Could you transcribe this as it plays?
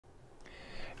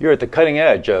You're at the cutting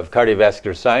edge of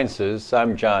cardiovascular sciences.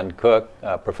 I'm John Cook,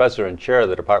 professor and chair of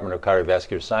the Department of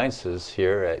Cardiovascular Sciences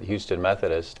here at Houston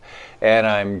Methodist. And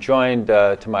I'm joined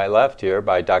to my left here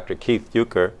by Dr. Keith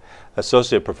Euchre,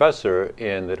 associate professor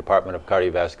in the Department of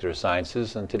Cardiovascular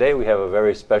Sciences. And today we have a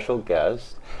very special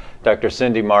guest, Dr.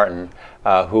 Cindy Martin,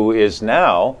 who is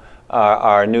now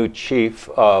our new chief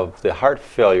of the heart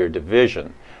failure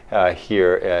division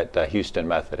here at Houston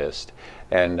Methodist.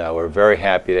 And we're very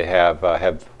happy to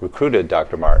have recruited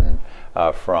Dr. Martin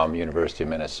from University of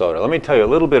Minnesota. Let me tell you a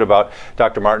little bit about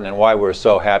Dr. Martin and why we're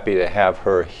so happy to have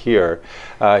her here.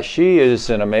 She is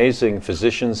an amazing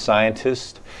physician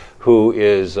scientist who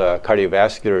is a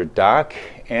cardiovascular doc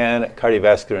and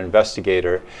cardiovascular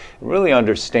investigator, really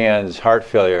understands heart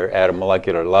failure at a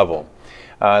molecular level.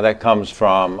 That comes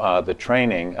from the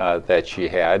training that she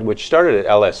had, which started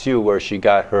at LSU, where she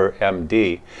got her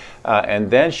MD, and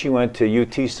then she went to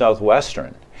UT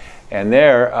Southwestern, and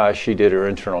there she did her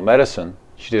internal medicine,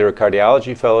 she did her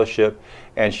cardiology fellowship,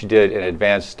 and she did an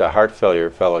advanced heart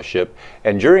failure fellowship.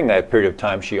 And during that period of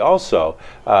time, she also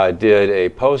did a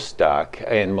postdoc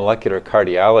in molecular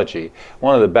cardiology,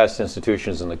 one of the best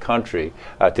institutions in the country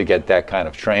to get that kind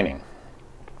of training.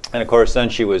 And of course, then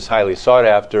she was highly sought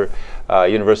after.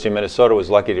 University of Minnesota was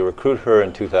lucky to recruit her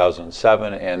in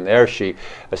 2007, and there she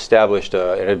established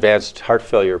an advanced heart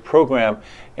failure program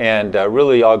and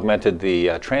really augmented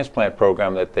the transplant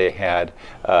program that they had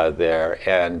there.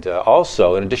 And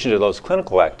also, in addition to those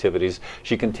clinical activities,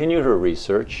 she continued her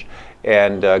research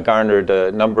and garnered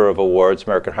a number of awards,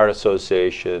 American Heart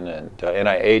Association and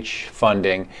NIH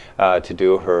funding to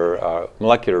do her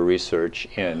molecular research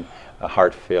in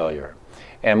heart failure.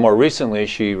 And more recently,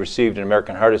 she received an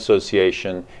American Heart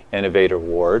Association Innovator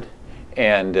Award,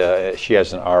 and she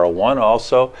has an R01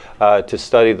 also to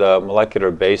study the molecular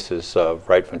basis of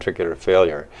right ventricular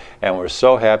failure. And we're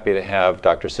so happy to have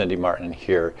Dr. Cindy Martin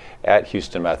here at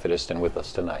Houston Methodist and with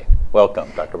us tonight.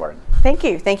 Welcome, Dr. Martin. Thank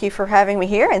you. Thank you for having me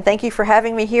here, and thank you for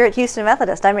having me here at Houston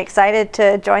Methodist. I'm excited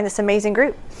to join this amazing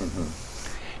group.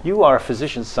 Mm-hmm. You are a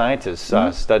physician scientist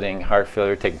studying heart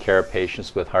failure, taking care of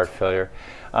patients with heart failure.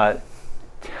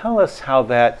 Tell us how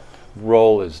that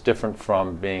role is different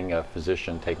from being a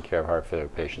physician taking care of heart failure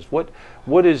patients.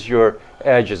 What is your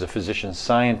edge as a physician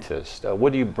scientist?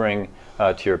 What do you bring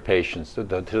to your patients, to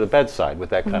the bedside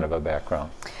with that kind of a background?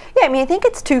 Yeah, I mean, I think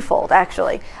it's twofold,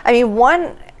 actually. I mean,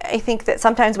 one, I think that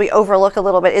sometimes we overlook a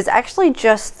little bit is actually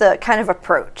just the kind of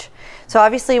approach. So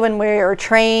obviously when we're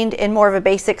trained in more of a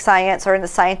basic science or in the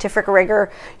scientific rigor,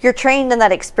 you're trained in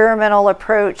that experimental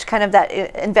approach, kind of that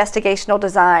investigational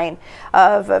design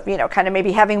of you know, kind of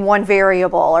maybe having one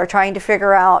variable or trying to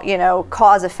figure out, you know,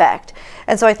 cause effect.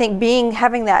 And so I think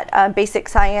having that basic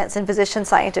science and physician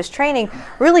scientist training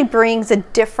really brings a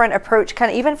different approach, kind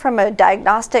of even from a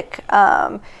diagnostic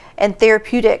and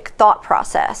therapeutic thought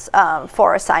process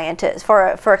for a scientist,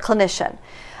 for a clinician.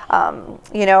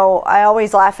 You know, I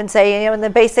always laugh and say, you know, in the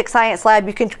basic science lab,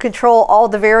 you can control all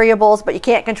the variables, but you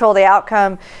can't control the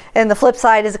outcome. And the flip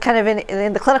side is kind of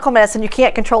in the clinical medicine, you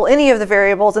can't control any of the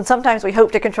variables, and sometimes we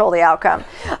hope to control the outcome.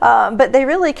 But they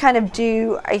really kind of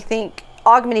do, I think,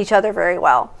 augment each other very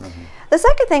well. Mm-hmm. The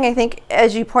second thing, I think,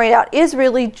 as you pointed out, is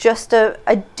really just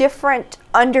a different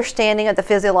understanding of the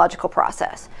physiological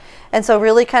process. And so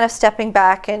really kind of stepping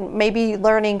back and maybe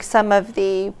learning some of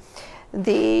the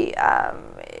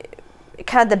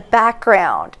kind of the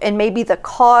background and maybe the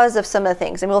cause of some of the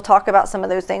things. And we'll talk about some of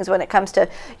those things when it comes to,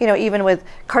 you know, even with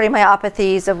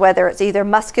cardiomyopathies, of whether it's either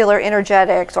muscular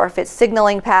energetics or if it's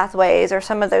signaling pathways or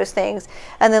some of those things,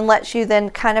 and then lets you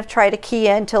then kind of try to key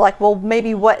into like, well,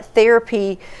 maybe what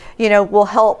therapy, you know, will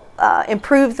help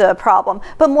improve the problem.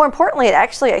 But more importantly, it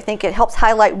actually, I think it helps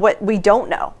highlight what we don't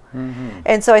know. Mm-hmm.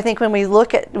 And so I think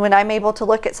when I'm able to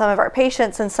look at some of our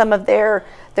patients and some of their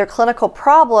clinical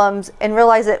problems and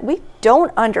realize that we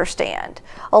don't understand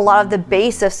a lot of the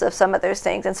basis of some of those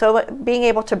things. And so being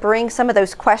able to bring some of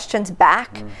those questions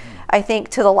back, I think,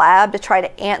 to the lab to try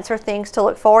to answer things to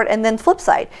look forward. And then flip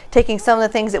side, taking some of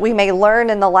the things that we may learn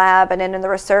in the lab and in the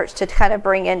research to kind of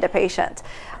bring into patients.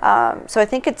 So I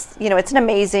think it's, you know, it's an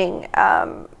amazing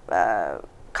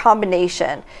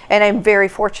combination, and I'm very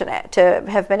fortunate to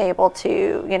have been able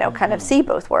to, you know, kind of see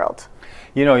both worlds.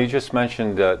 You know, you just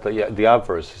mentioned the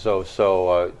obverse.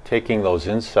 So taking those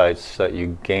insights that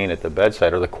you gain at the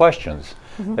bedside, or the questions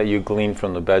that you glean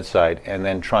from the bedside, and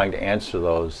then trying to answer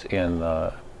those in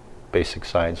the basic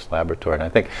science laboratory.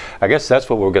 And I guess that's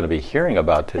what we're going to be hearing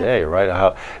about today, right?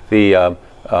 How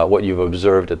what you've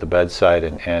observed at the bedside,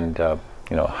 and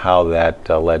you know, how that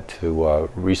led to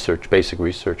basic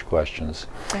research questions.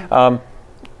 Yeah.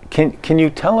 Can you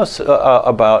tell us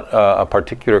about a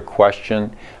particular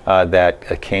question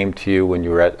that came to you when you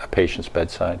were at a patient's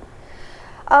bedside?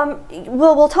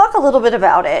 Well, we'll talk a little bit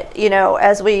about it, you know,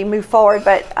 as we move forward.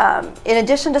 But in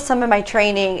addition to some of my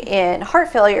training in heart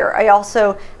failure, I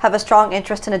also have a strong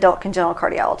interest in adult congenital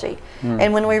cardiology.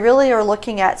 And when we really are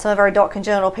looking at some of our adult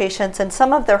congenital patients, and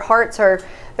some of their hearts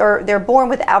they're born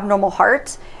with abnormal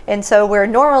hearts, and so where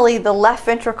normally the left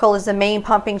ventricle is the main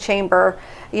pumping chamber,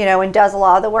 you know, and does a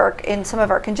lot of the work, in some of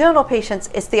our congenital patients,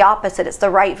 it's the opposite. It's the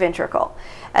right ventricle.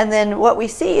 And then what we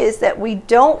see is that we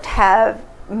don't have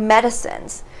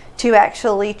medicines to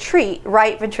actually treat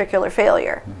right ventricular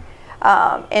failure.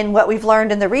 And what we've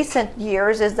learned in the recent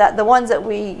years is that the ones that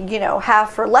we, you know,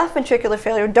 have for left ventricular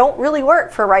failure don't really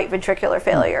work for right ventricular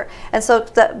failure. And so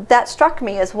that struck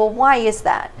me as, well, why is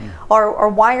that? Or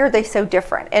why are they so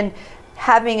different? And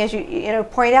having, as you know,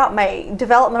 pointed out, my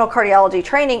developmental cardiology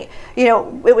training, you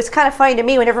know, it was kind of funny to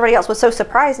me when everybody else was so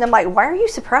surprised, and I'm like, why are you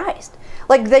surprised?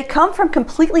 Like, they come from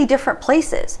completely different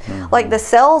places. Like, the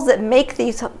cells that make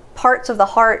these parts of the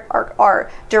heart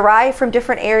are derived from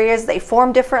different areas, they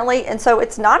form differently, and so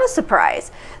it's not a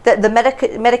surprise that the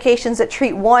medications that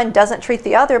treat one doesn't treat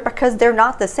the other, because they're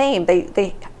not the same.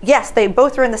 Yes, they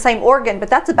both are in the same organ,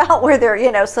 but that's about where their,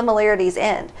 you know, similarities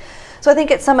end. So I think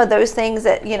it's some of those things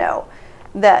that, you know,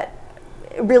 that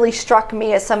really struck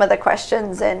me as some of the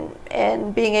questions,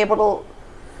 and being able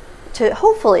to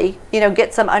hopefully, you know,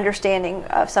 get some understanding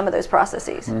of some of those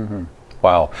processes.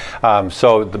 Wow.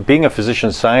 So being a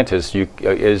physician scientist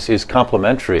is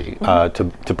complementary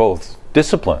to both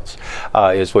disciplines,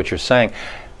 is what you're saying.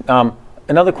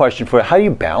 Another question for you, how do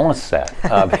you balance that?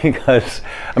 Because,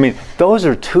 I mean, those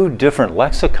are two different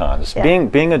lexicons. Yeah.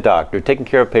 Being a doctor, taking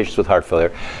care of patients with heart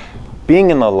failure,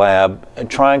 being in the lab and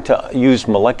trying to use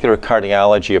molecular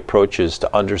cardiology approaches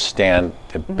to understand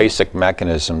the basic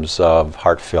mechanisms of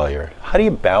heart failure. How do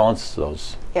you balance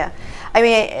those? Yeah, I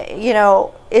mean, you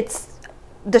know,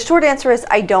 the short answer is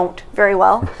I don't very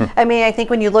well. I mean, I think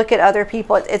when you look at other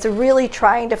people, it's really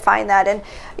trying to find that. And,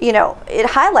 you know, it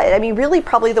highlighted, I mean, really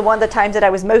probably one of the times that I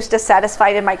was most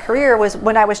dissatisfied in my career was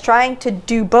when I was trying to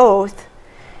do both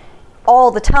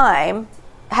all the time,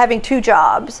 having two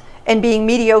jobs, and being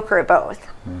mediocre at both.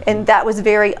 And that was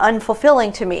very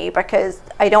unfulfilling to me, because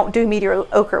I don't do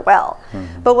mediocre well.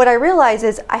 But what I realized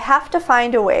is I have to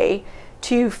find a way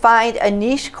to find a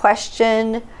niche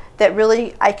question that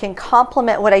really I can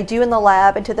complement what I do in the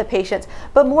lab and to the patients.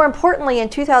 But more importantly, in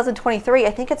 2023,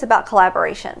 I think it's about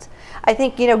collaborations. I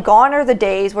think, you know, gone are the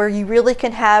days where you really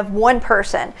can have one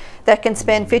person that can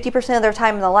spend 50% of their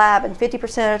time in the lab and 50%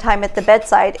 of their time at the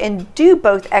bedside and do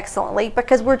both excellently,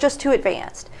 because we're just too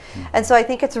advanced. And so I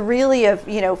think it's really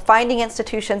you know, finding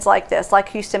institutions like this, like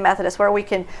Houston Methodist, where we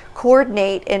can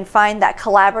coordinate and find that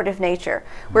collaborative nature,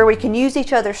 where we can use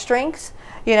each other's strengths,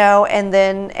 you know,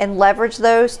 and leverage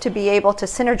those to be able to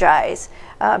synergize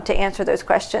to answer those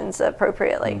questions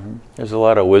appropriately. There's a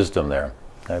lot of wisdom there.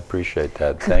 I appreciate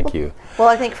that. Thank you. Well,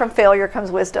 I think from failure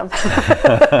comes wisdom,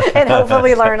 and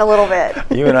hopefully we learn a little bit.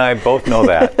 You and I both know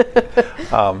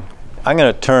that. I'm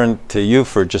going to turn to you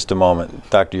for just a moment,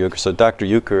 Dr. Uecker. So Dr.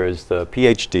 Uecker is the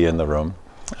PhD in the room.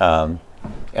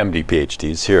 MD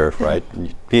PhDs here, right?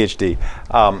 PhD.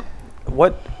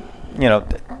 What, you know,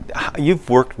 you've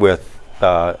worked with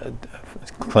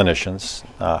clinicians,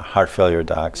 heart failure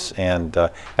docs, and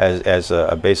as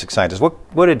a basic scientist,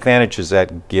 what advantage does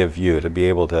that give you to be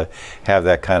able to have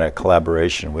that kind of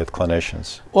collaboration with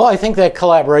clinicians? Well, I think that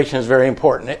collaboration is very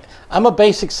important. I'm a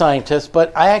basic scientist,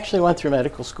 but I actually went through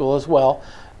medical school as well.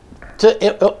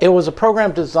 It was a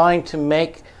program designed to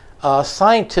make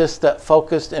scientists that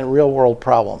focused in real-world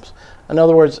problems. In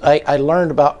other words, I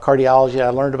learned about cardiology, I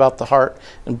learned about the heart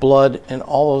and blood and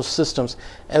all those systems,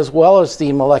 as well as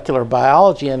the molecular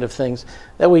biology end of things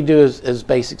that we do as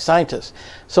basic scientists.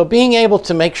 So being able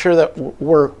to make sure that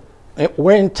we're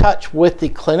in touch with the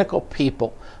clinical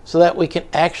people so that we can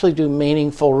actually do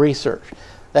meaningful research.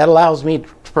 That allows me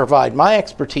to provide my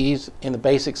expertise in the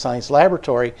basic science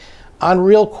laboratory on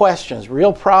real questions,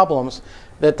 real problems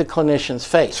that the clinicians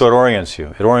face. So it orients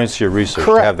you. It orients your research.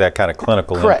 Correct. To have that kind of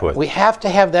clinical Correct. Input. We have to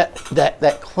have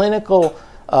that clinical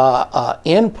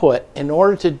input in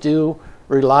order to do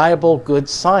reliable, good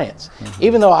science.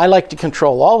 Even though I like to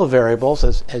control all the variables,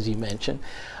 as you mentioned,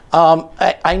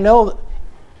 I know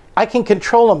I can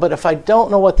control them, but if I don't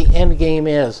know what the end game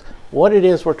is, what it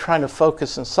is we're trying to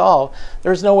focus and solve,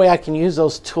 there's no way I can use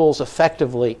those tools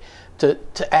effectively to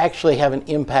actually have an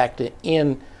impact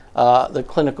in the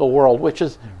clinical world, which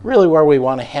is really where we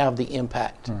want to have the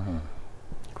impact.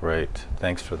 Great,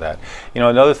 thanks for that. You know,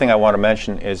 another thing I want to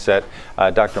mention is that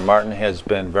Dr. Martin has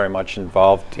been very much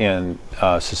involved in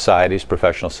societies,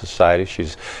 professional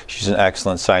societies. She's an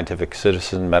excellent scientific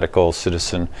citizen, medical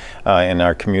citizen in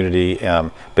our community.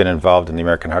 Been involved in the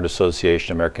American Heart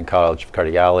Association, American College of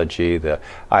Cardiology, the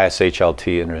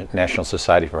ISHLT, International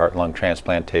Society for Heart and Lung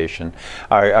Transplantation.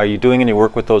 Are you doing any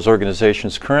work with those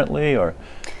organizations currently, or?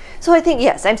 So I think,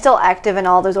 yes, I'm still active in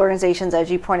all those organizations, as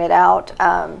you pointed out.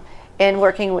 And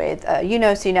working with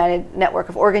UNOS, United Network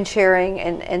of Organ Sharing,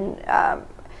 and I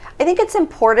think it's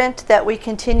important that we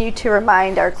continue to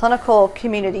remind our clinical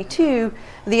community too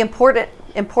the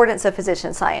importance of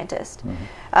physician scientists,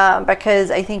 because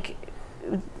I think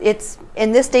it's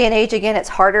in this day and age, again, it's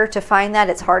harder to find that.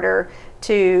 It's harder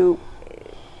to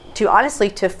honestly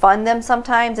to fund them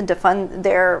sometimes, and to fund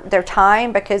their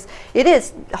time, because it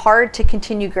is hard to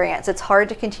continue grants. It's hard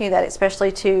to continue that,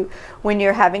 especially when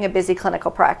you're having a busy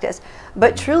clinical practice.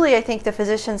 But truly, I think the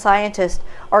physician scientists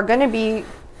are going to be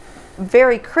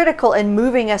very critical in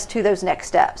moving us to those next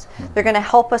steps. They're going to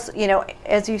help us, you know,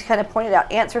 as you kind of pointed out,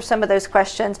 answer some of those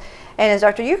questions. And as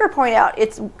Dr. Euchre pointed out,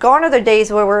 it's gone are the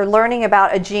days where we're learning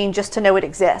about a gene just to know it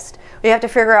exists. We have to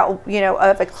figure out, you know,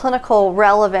 of a clinical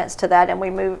relevance to that, and we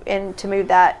move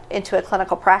that into a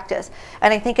clinical practice.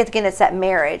 And I think again, it's that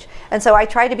marriage. And so I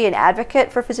try to be an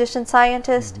advocate for physician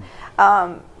scientists.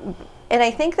 And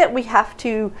I think that we have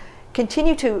to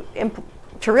continue to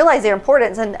realize their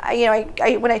importance. And you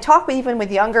know, when I talk even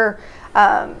with younger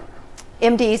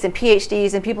MDs and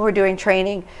PhDs and people who are doing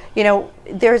training, you know,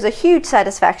 there's a huge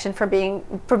satisfaction from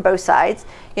both sides,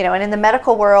 you know, and in the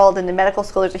medical world and the medical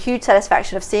school, there's a huge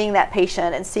satisfaction of seeing that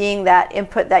patient and seeing that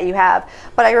input that you have.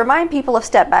 But I remind people of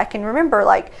step back and remember,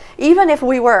 like, even if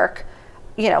we work,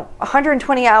 you know,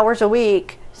 120 hours a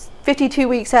week, 52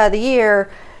 weeks out of the year,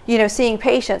 you know, seeing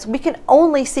patients, we can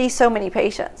only see so many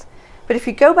patients. But if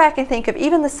you go back and think of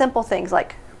even the simple things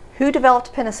like who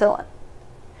developed penicillin,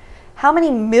 how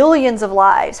many millions of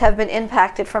lives have been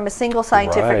impacted from a single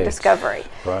scientific discovery?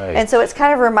 Right. And so it's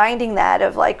kind of reminding that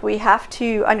of, like, we have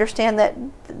to understand that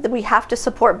we have to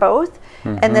support both,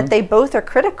 and that they both are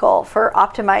critical for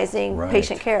optimizing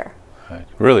patient care. Right.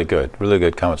 Really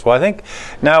good comments. Well, I think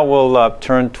now we'll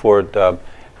turn toward the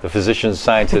physician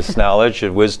scientist's knowledge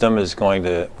and wisdom. We're going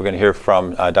to hear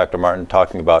from Dr. Martin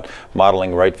talking about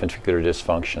modeling right ventricular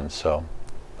dysfunction. So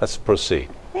let's proceed.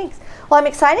 Thanks. Well, I'm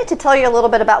excited to tell you a little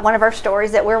bit about one of our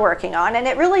stories that we're working on, and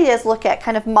it really is look at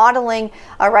kind of modeling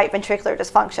right ventricular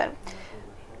dysfunction.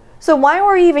 So why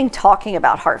are we even talking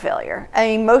about heart failure? I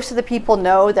mean, most of the people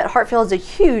know that heart failure is a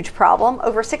huge problem.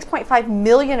 Over 6.5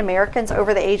 million Americans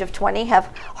over the age of 20 have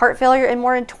heart failure, and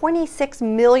more than 26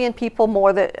 million people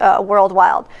more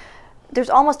worldwide. There's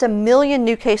almost 1 million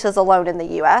new cases alone in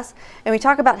the US. And we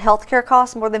talk about healthcare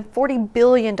costs, more than $40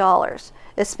 billion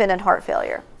is spent in heart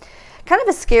failure. Kind of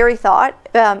a scary thought.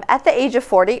 At the age of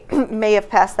 40, may have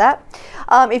passed that.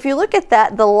 If you look at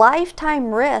that, the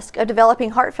lifetime risk of developing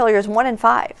heart failure is 1 in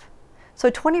 5. So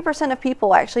 20% of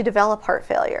people actually develop heart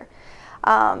failure.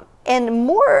 And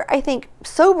more, I think,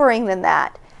 sobering than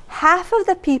that, half of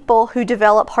the people who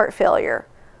develop heart failure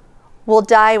will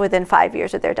die within 5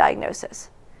 years of their diagnosis.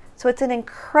 So it's an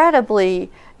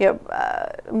incredibly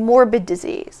morbid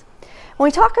disease. When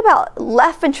we talk about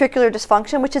left ventricular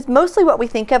dysfunction, which is mostly what we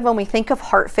think of when we think of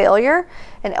heart failure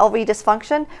and LV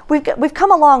dysfunction, we've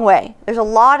come a long way. There's a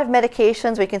lot of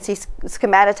medications we can see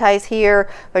schematized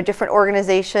here, where different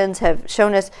organizations have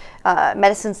shown us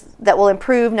medicines that will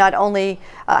improve not only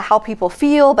how people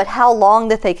feel, but how long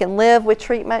that they can live with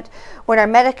treatment. When our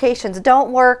medications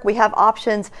don't work, we have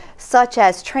options such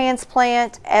as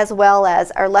transplant, as well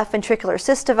as our left ventricular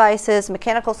assist devices,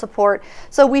 mechanical support.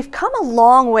 So we've come a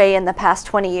long way in the past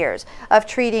 20 years of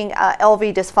treating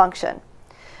LV dysfunction.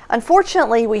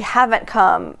 Unfortunately, we haven't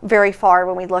come very far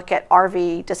when we look at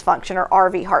RV dysfunction or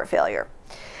RV heart failure.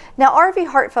 Now, RV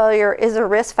heart failure is a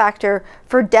risk factor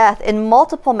for death in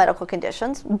multiple medical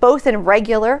conditions, both in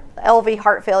regular LV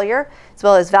heart failure, as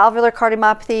well as valvular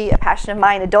cardiomyopathy, a passion of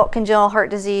mind, adult congenital heart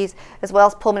disease, as well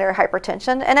as pulmonary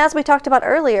hypertension. And as we talked about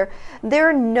earlier, there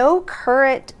are no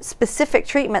current specific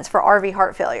treatments for RV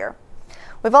heart failure.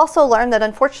 We've also learned that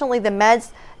unfortunately the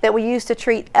meds that we use to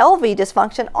treat LV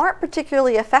dysfunction aren't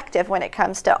particularly effective when it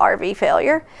comes to RV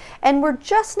failure. And we're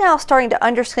just now starting to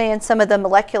understand some of the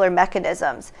molecular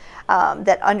mechanisms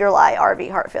that underlie RV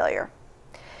heart failure.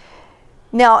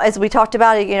 Now, as we talked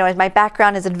about, as my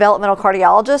background as a developmental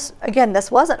cardiologist, again, this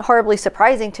wasn't horribly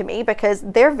surprising to me because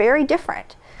they're very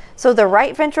different. So the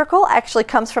right ventricle actually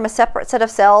comes from a separate set of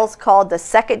cells called the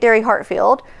secondary heart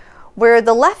field, where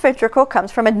the left ventricle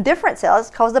comes from a different cell. It's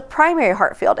called the primary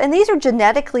heart field. And these are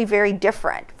genetically very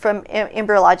different from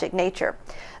embryologic nature.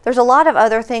 There's a lot of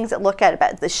other things that look at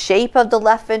about the shape of the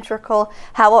left ventricle,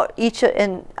 how each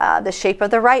in the shape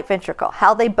of the right ventricle,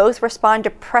 how they both respond to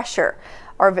pressure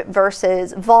or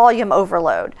versus volume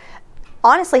overload.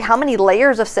 Honestly, how many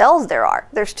layers of cells there are.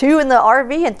 There's 2 in the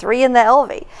RV and 3 in the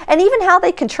LV. And even how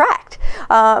they contract.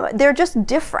 They're just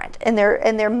different, and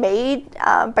they're made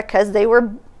because they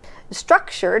were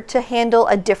structured to handle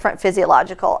a different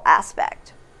physiological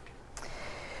aspect.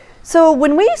 So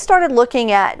when we started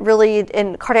looking at really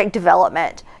in cardiac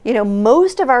development, you know,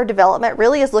 most of our development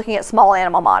really is looking at small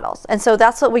animal models. And so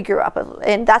that's what we grew up with,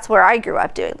 and that's where I grew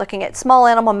up doing, looking at small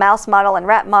animal mouse model and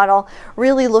rat model,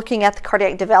 really looking at the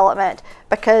cardiac development,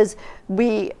 because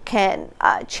we can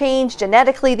change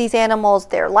genetically these animals.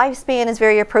 Their lifespan is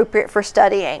very appropriate for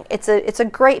studying. It's a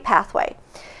great pathway.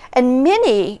 And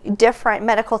many different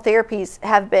medical therapies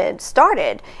have been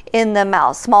started in the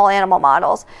mouse, small animal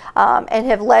models, and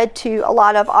have led to a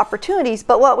lot of opportunities.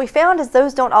 But what we found is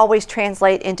those don't always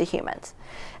translate into humans.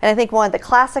 And I think one of the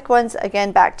classic ones,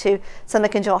 again, back to some of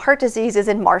the congenital heart disease, is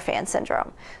in Marfan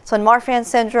syndrome. So in Marfan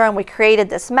syndrome, we created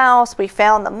this mouse, we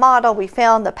found the model, we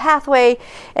found the pathway,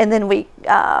 and then we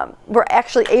were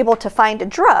actually able to find a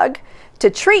drug to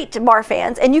treat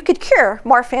Marfan's, and you could cure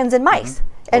Marfan's in mice. Mm-hmm.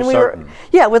 And we were,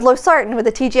 with losartan, with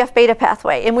the TGF-beta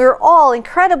pathway. And we were all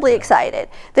incredibly excited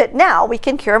that now we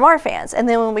can cure Marfan's. And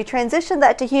then when we transitioned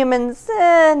that to humans,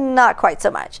 not quite so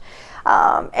much.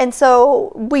 And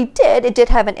so we did, it did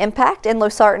have an impact, and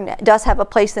losartan does have a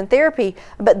place in therapy,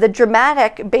 but the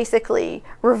dramatic, basically,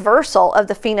 reversal of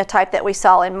the phenotype that we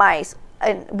saw in mice,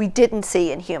 and we didn't see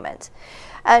in humans.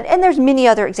 And there's many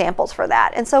other examples for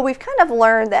that. And so we've kind of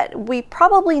learned that we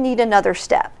probably need another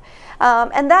step.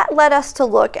 And that led us to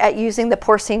look at using the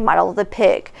porcine model, the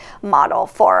pig model,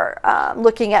 for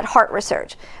looking at heart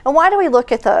research. And why do we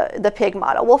look at the pig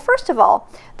model? Well, first of all,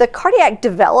 the cardiac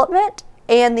development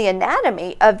and the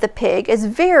anatomy of the pig is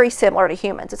very similar to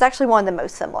humans. It's actually one of the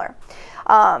most similar.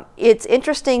 It's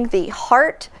interesting, the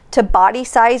heart to body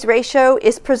size ratio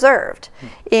is preserved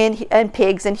in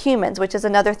pigs and humans, which is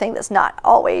another thing that's not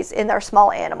always in our small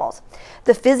animals.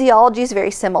 The physiology is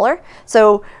very similar.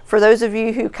 So for those of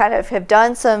you who kind of have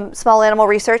done some small animal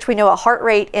research, we know a heart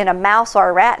rate in a mouse or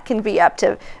a rat can be up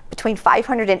to between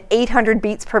 500 and 800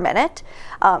 beats per minute.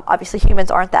 Obviously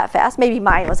humans aren't that fast. Maybe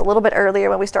mine was a little bit earlier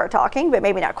when we started talking, but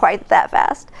maybe not quite that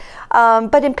fast.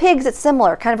 But in pigs it's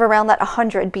similar, kind of around that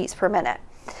 100 beats per minute.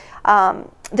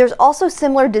 There's also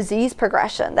similar disease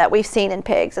progression that we've seen in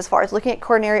pigs as far as looking at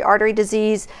coronary artery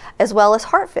disease as well as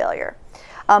heart failure.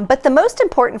 But the most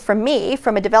important for me,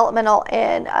 from a developmental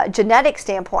and genetic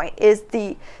standpoint, is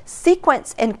the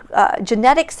sequence and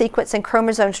genetic sequence and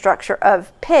chromosome structure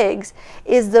of pigs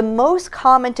is the most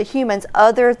common to humans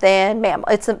other than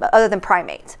other than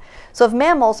primates. So of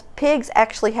mammals, pigs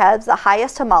actually have the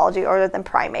highest homology other than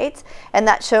primates, and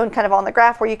that's shown kind of on the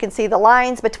graph where you can see the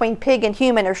lines between pig and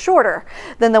human are shorter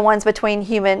than the ones between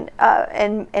human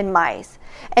and mice.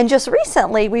 And just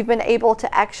recently, we've been able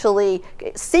to actually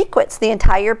sequence the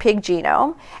entire pig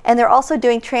genome, and they're also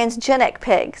doing transgenic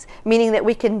pigs, meaning that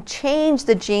we can change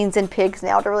the genes in pigs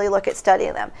now to really look at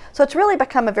studying them. So it's really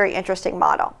become a very interesting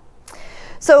model.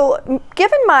 So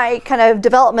given my kind of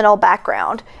developmental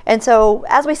background, and so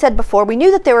as we said before, we knew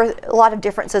that there were a lot of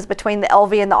differences between the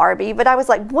LV and the RV, but I was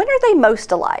like, when are they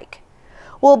most alike?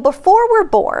 Well, before we're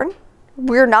born,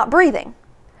 we're not breathing.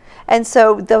 And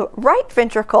so the right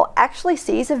ventricle actually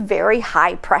sees a very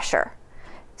high pressure,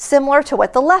 similar to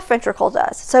what the left ventricle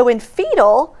does. So in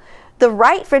fetal, the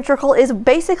right ventricle is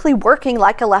basically working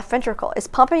like a left ventricle. It's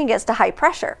pumping against a high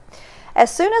pressure. As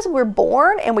soon as we're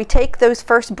born and we take those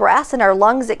first breaths and our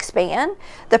lungs expand,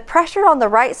 the pressure on the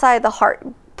right side of the heart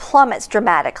plummets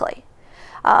dramatically.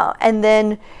 And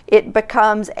then it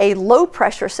becomes a low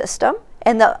pressure system,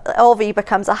 and the LV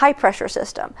becomes a high pressure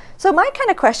system. So my kind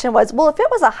of question was, well, if it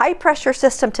was a high pressure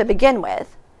system to begin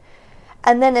with,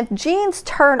 and then if genes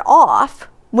turn off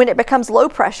when it becomes low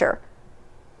pressure,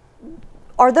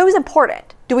 are those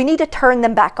important? Do we need to turn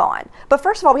them back on? But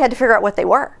first of all, we had to figure out what they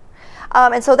were.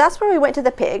 And so that's where we went to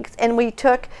the pigs, and we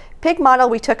took pig model.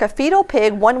 We took a fetal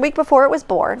pig 1 week before it was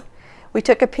born. We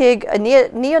took a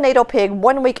neonatal pig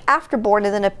 1 week after born,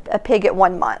 and then a pig at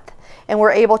 1 month. And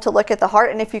we're able to look at the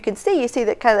heart. And if you can see, you see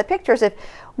that kind of the pictures.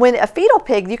 When a fetal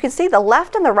pig, you can see the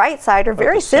left and the right side are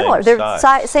very similar. They're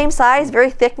same size, very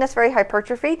thickness, very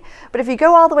hypertrophied. But if you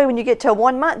go all the way when you get to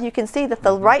 1 month, you can see that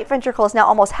the right ventricle is now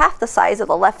almost half the size of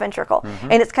the left ventricle.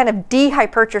 And it's kind of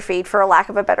dehypertrophied, for a lack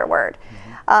of a better word.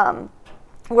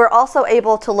 we're also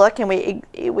able to look, and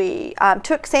we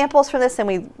took samples from this, and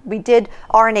we did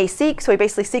RNA-seq, so we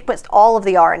basically sequenced all of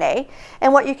the RNA.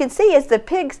 And what you can see is the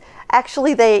pigs,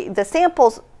 actually the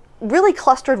samples really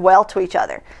clustered well to each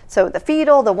other. So the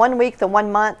fetal, the 1 week, the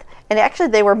 1 month, and actually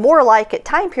they were more alike at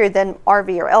time period than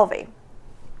RV or LV.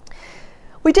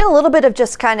 We did a little bit of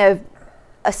just kind of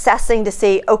assessing to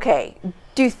see, okay,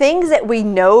 do things that we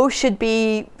know should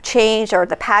be changed, or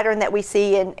the pattern that we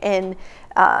see in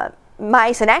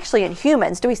mice and actually in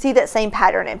humans, do we see that same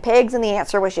pattern in pigs? And the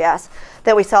answer was yes,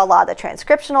 that we saw a lot of the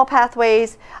transcriptional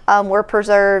pathways were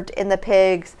preserved in the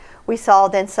pigs. We saw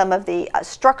then some of the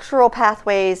structural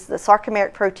pathways, the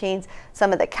sarcomeric proteins,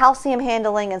 some of the calcium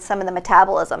handling, and some of the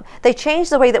metabolism. They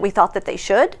changed the way that we thought that they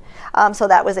should, so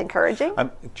that was encouraging.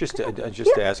 Just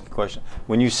to ask a question,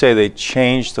 when you say they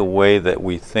changed the way that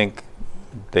we think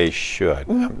they should,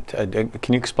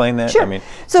 can you explain that? Sure. I mean,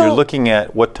 so you're looking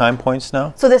at what time points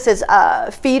now? So this is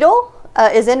fetal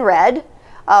is in red,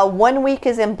 1 week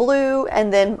is in blue,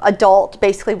 and then adult,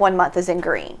 basically 1 month, is in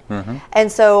green. And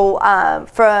so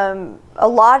from a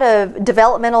lot of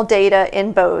developmental data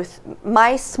in both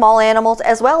mice, small animals,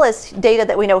 as well as data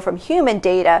that we know from human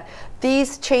data,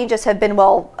 these changes have been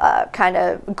well kind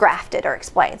of grafted or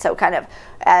explained. So kind of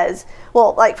as,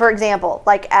 well, like for example,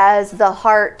 like as the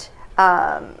heart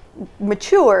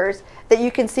matures, that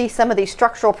you can see some of these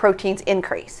structural proteins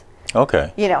increase.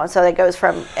 Okay. You know, and so it goes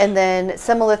from, and then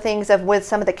similar things with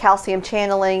some of the calcium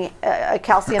channeling,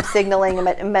 calcium signaling,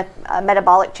 and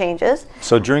metabolic changes.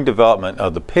 So during development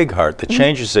of the pig heart, the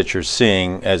changes that you're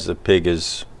seeing as the pig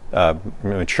is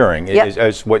maturing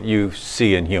is what you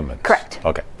see in humans? Correct.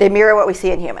 Okay. They mirror what we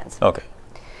see in humans. Okay.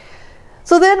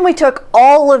 So then we took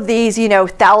all of these, you know,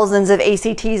 thousands of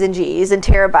ACTs and Gs and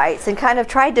terabytes and kind of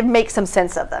tried to make some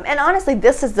sense of them. And honestly,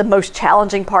 this is the most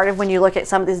challenging part of when you look at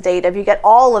some of this data. If you get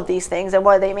all of these things and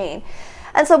what do they mean?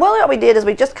 And so what we did is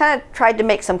we just kind of tried to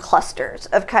make some clusters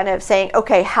of kind of saying,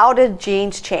 okay, how did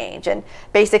genes change? And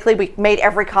basically we made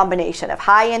every combination of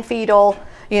high in fetal,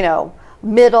 you know,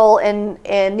 middle in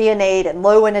neonate, and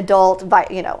low in adult,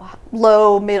 you know,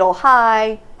 low, middle,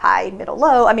 high, high, middle,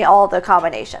 low. I mean, all the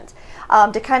combinations.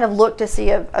 To kind of look to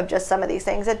see of just some of these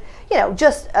things, and you know,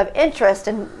 just of interest,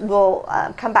 and we'll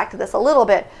come back to this a little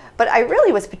bit, but I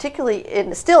really was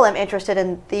particularly, still am interested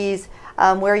in these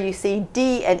where you see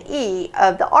D and E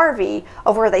of the RV,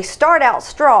 of where they start out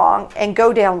strong and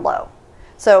go down low.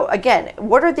 So again,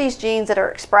 what are these genes that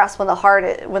are expressed when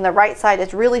when the right side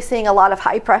is really seeing a lot of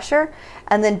high pressure,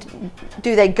 and then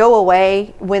do they go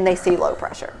away when they see low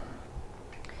pressure?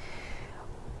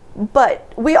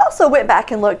 But we also went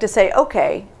back and looked to say,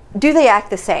 okay, do they act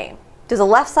the same? Does the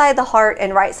left side of the heart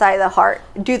and right side of the heart,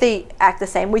 do they act the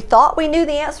same? We thought we knew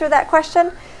the answer to that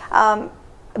question,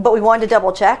 but we wanted to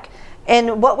double check.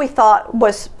 And what we thought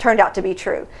turned out to be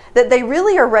true, that they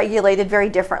really are regulated very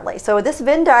differently. So this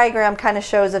Venn diagram kind of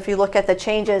shows, if you look at the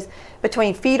changes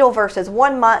between fetal versus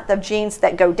 1 month of genes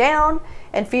that go down,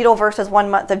 and fetal versus 1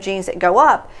 month of genes that go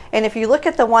up. And if you look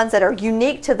at the ones that are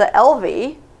unique to the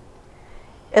LV,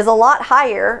 is a lot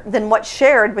higher than what's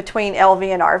shared between LV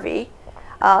and RV.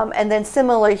 And then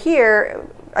similarly here,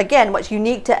 again, what's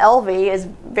unique to LV is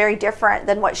very different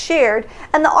than what's shared.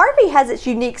 And the RV has its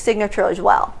unique signature as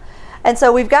well. And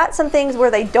so we've got some things where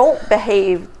they don't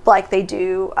behave like they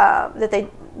do, that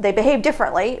they behave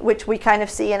differently, which we kind of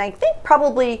see. And I think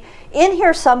probably in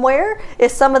here somewhere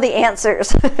is some of the answers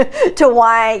to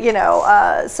why, you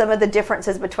know, some of the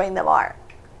differences between them are.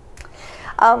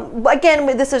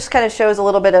 Again, this just kind of shows a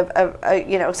little bit of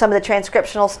you know, some of the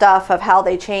transcriptional stuff of how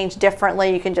they change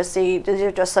differently. You can just see, these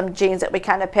are just some genes that we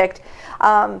kind of picked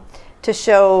to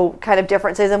show kind of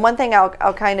differences. And one thing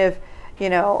I'll kind of, you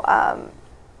know,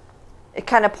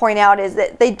 kind of point out is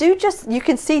that they do you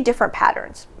can see different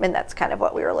patterns, and that's kind of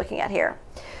what we were looking at here.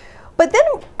 But then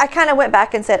I kind of went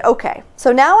back and said, okay,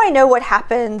 so now I know what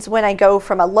happens when I go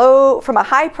from a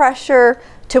high pressure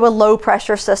to a low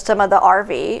pressure system of the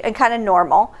RV and kind of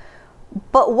normal.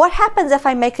 But what happens if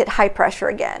I make it high pressure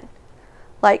again?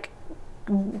 Like,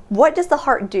 what does the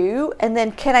heart do? And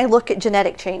then can I look at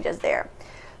genetic changes there?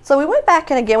 So we went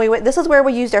back, and again, this is where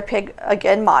we used our pig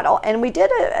again model, and we did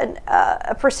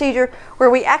a procedure where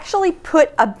we actually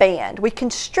put a band, we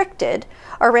constricted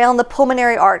around the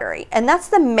pulmonary artery, and that's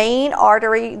the main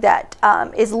artery that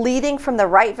is leading from the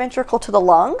right ventricle to the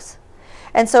lungs.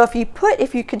 And so if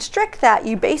you constrict that,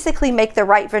 you basically make the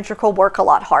right ventricle work a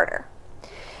lot harder.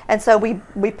 And so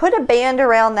we put a band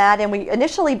around that, and we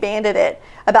initially banded it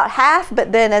about half,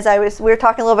 but then as we were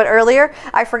talking a little bit earlier,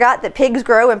 I forgot that pigs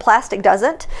grow and plastic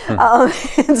doesn't.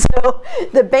 And so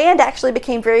the band actually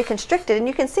became very constricted, and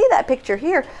you can see that picture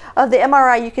here of the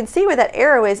MRI. You can see where that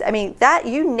arrow is. I mean, that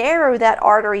you narrow that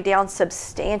artery down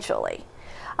substantially.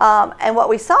 And what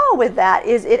we saw with that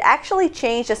is it actually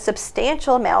changed a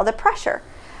substantial amount of the pressure.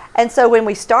 And so when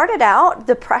we started out,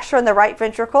 the pressure in the right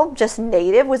ventricle, just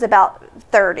native, was about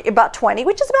 20,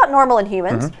 which is about normal in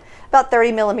humans, about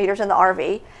 30 millimeters in the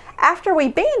RV. After we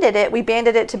banded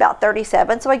it to about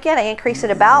 37. So again, I increased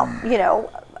it about,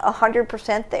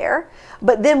 100% there.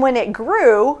 But then when it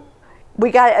grew,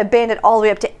 we got it banded all the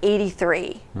way up to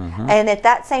 83. And at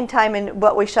that same time, in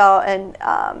what we saw in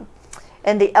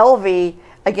the LV,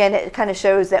 again, it kind of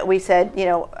shows that we said,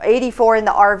 84 in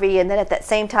the RV, and then at that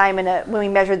same time, when we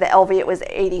measured the LV, it was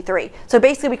 83. So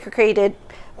basically, we created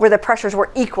where the pressures were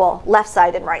equal, left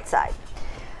side and right side.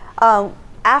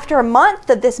 After a month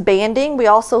of this banding, we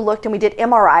also looked and we did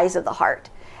MRIs of the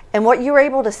heart. And what you were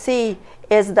able to see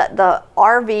is that the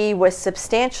RV was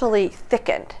substantially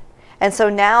thickened. And so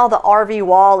now the RV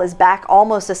wall is back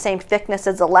almost the same thickness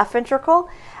as the left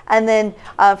ventricle. And then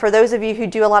for those of you who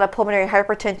do a lot of pulmonary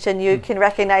hypertension, you can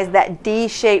recognize that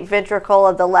D-shaped ventricle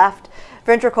of the left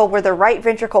ventricle, where the right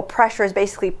ventricle pressure is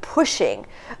basically pushing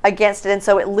against it, and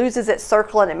so it loses its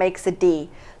circle and it makes a D.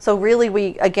 So really,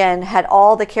 we again had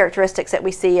all the characteristics that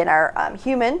we see in our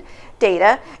human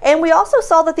data, and we also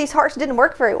saw that these hearts didn't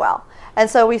work very well. And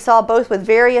so we saw both with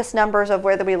various numbers of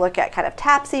whether we look at kind of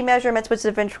TAPSE measurements, which is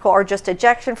a ventricle, or just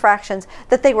ejection fractions,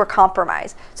 that they were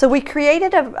compromised. So we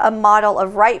created a model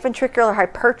of right ventricular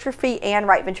hypertrophy and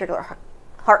right ventricular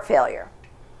heart failure.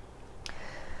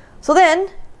 So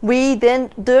then we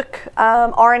took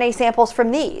RNA samples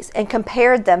from these and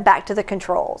compared them back to the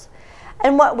controls.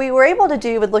 And what we were able to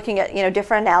do with looking at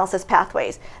different analysis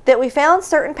pathways, that we found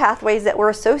certain pathways that were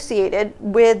associated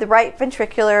with the right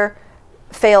ventricular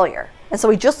failure. And so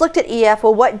we just looked at EF.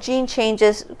 Well, what gene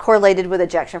changes correlated with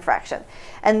ejection fraction?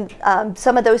 And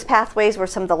some of those pathways were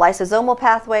some of the lysosomal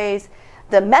pathways,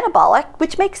 the metabolic,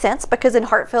 which makes sense because in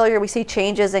heart failure we see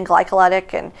changes in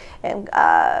glycolytic and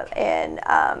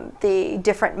the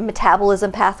different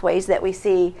metabolism pathways that we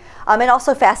see, and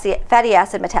also fatty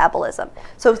acid metabolism.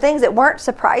 So things that weren't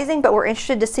surprising but we're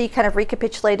interested to see kind of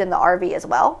recapitulated in the RV as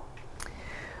well.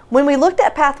 When we looked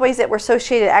at pathways that were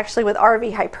associated actually with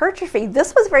RV hypertrophy,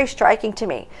 this was very striking to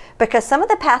me because some of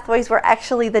the pathways were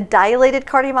actually the dilated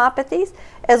cardiomyopathies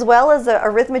as well as the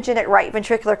arrhythmogenic right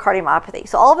ventricular cardiomyopathy.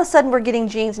 So all of a sudden we're getting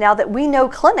genes now that we know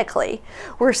clinically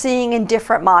we're seeing in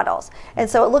different models. And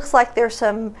so it looks like there's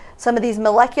some of these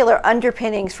molecular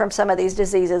underpinnings from some of these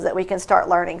diseases that we can start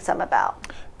learning some about.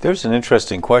 There's an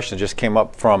interesting question that just came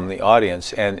up from the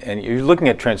audience, and you're looking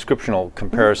at transcriptional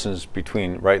comparisons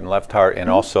between right and left heart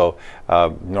and also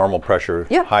normal pressure,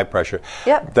 high pressure.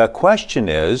 The question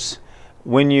is,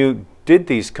 when you did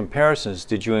these comparisons,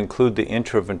 did you include the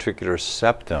intraventricular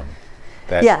septum?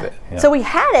 So we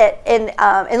had it,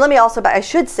 and let me also, I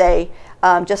should say,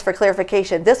 just for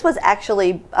clarification, this was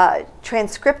actually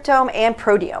transcriptome and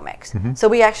proteomics. So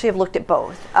we actually have looked at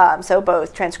both. So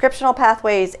both transcriptional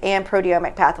pathways and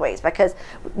proteomic pathways, because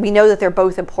we know that they're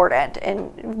both important,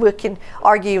 and we can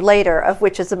argue later of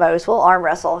which is the most. We'll arm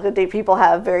wrestle. People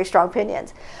have very strong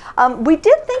opinions. We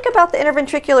did think about the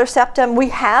interventricular septum. We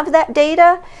have that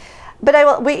data,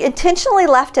 but we intentionally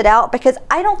left it out because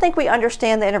I don't think we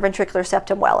understand the interventricular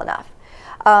septum well enough.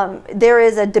 There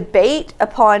is a debate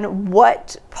upon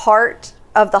what part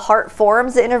of the heart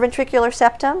forms the interventricular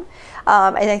septum,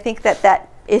 and I think that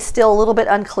is still a little bit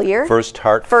unclear. First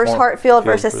heart field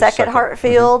versus second heart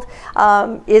field.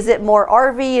 Is it more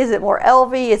RV? Is it more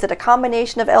LV? Is it a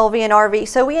combination of LV and RV?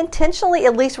 So we intentionally,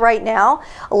 at least right now,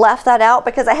 left that out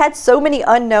because I had so many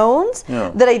unknowns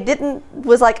that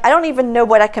I don't even know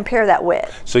what I compare that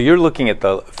with. So you're looking at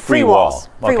the free wall.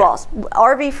 Free walls.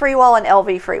 RV free wall and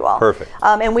LV free wall. Perfect.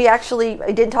 And we actually,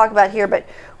 I didn't talk about it here, but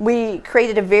we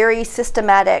created a very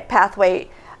systematic pathway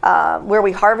where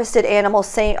we harvested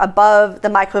animals above the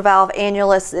microvalve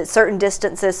annulus at certain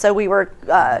distances, so we were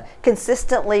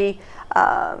consistently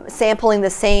sampling the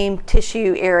same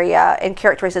tissue area and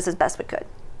characteristics as best we could.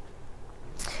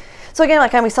 So again,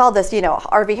 like we saw this,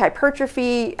 RV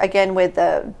hypertrophy, again with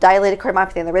the dilated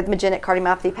cardiomyopathy and the arrhythmogenic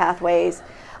cardiomyopathy pathways.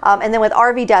 And then with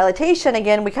RV dilatation,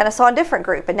 again, we kind of saw a different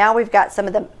group, and now we've got some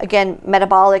of the, again,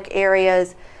 metabolic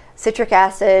areas, citric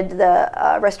acid,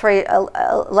 the respiratory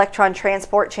electron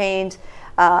transport chains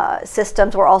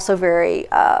systems were also very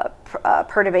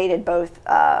perturbated, both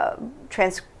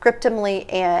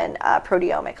transcriptomally and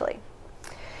proteomically.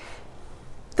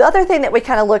 The other thing that we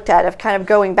kind of looked at of kind of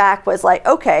going back was like,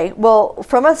 okay, well,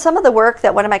 from some of the work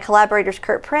that one of my collaborators,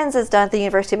 Kurt Prinz, has done at the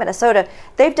University of Minnesota,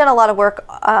 they've done a lot of work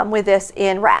with this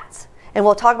in rats. And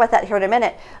we'll talk about that here in a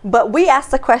minute. But we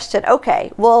asked the question,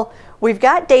 okay, well, we've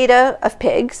got data of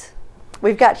pigs.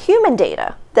 We've got human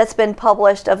data that's been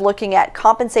published of looking at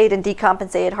compensated and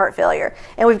decompensated heart failure.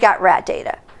 And we've got rat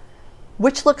data.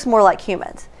 Which looks more like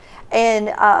humans? And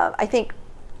I think,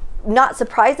 not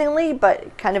surprisingly,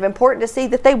 but kind of important to see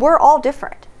that they were all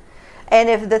different. And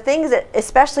if the things that,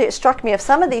 especially it struck me of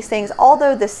some of these things,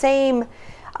 although the same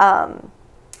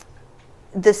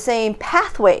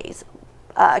pathways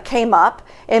came up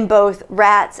in both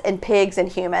rats and pigs and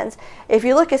humans. If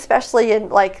you look especially in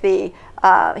like the,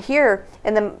 here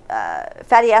in the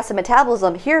fatty acid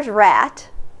metabolism, here's rat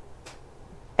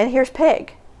and here's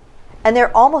pig. And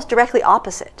they're almost directly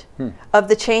opposite of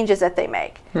the changes that they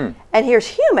make. And here's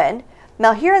human.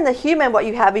 Now here in the human, what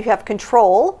you have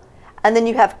control, and then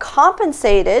you have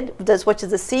compensated, which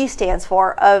is the C stands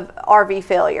for, of RV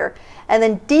failure, and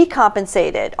then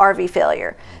decompensated RV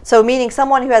failure. So meaning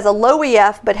someone who has a low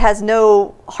EF but has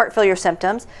no heart failure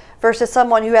symptoms versus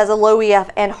someone who has a low EF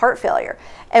and heart failure.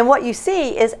 And what you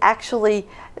see is actually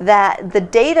that the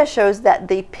data shows that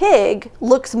the pig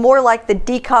looks more like the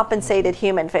decompensated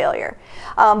human failure.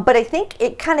 But I think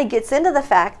it kind of gets into the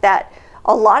fact that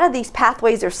a lot of these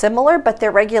pathways are similar, but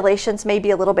their regulations may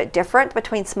be a little bit different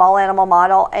between small animal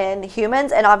model and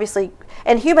humans. And obviously,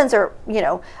 and humans are, you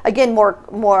know, again,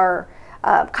 more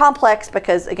complex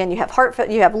because again, you have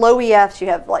low EFs, you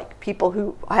have like people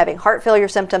who are having heart failure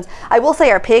symptoms. I will say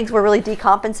our pigs were really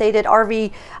decompensated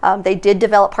RV. They did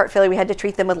develop heart failure. We had to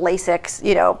treat them with Lasix,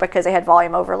 you know, because they had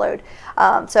volume overload.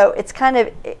 So it's kind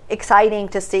of exciting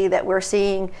to see that we're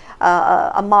seeing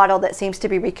a model that seems to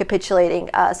be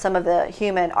recapitulating some of the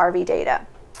human RV data.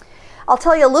 I'll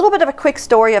tell you a little bit of a quick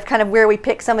story of kind of where we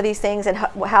pick some of these things and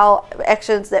how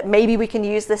actions that maybe we can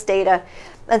use this data.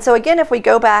 And so again, if we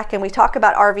go back and we talk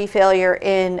about RV failure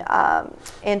in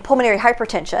pulmonary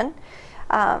hypertension,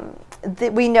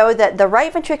 we know that the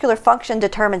right ventricular function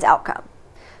determines outcome.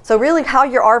 So really how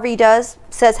your RV does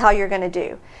says how you're going to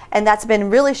do. And that's been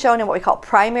really shown in what we call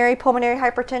primary pulmonary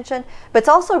hypertension, but it's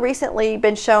also recently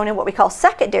been shown in what we call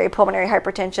secondary pulmonary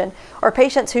hypertension, or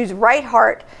patients whose right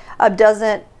heart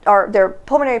or their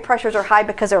pulmonary pressures are high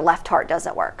because their left heart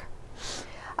doesn't work.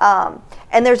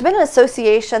 And there's been an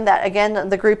association that, again,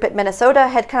 the group at Minnesota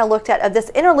had kind of looked at of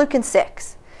this interleukin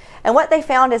 6. And what they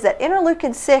found is that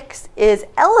interleukin 6 is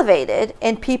elevated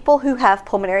in people who have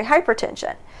pulmonary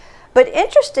hypertension. But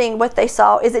interesting, what they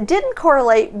saw is it didn't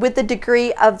correlate with the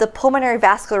degree of the pulmonary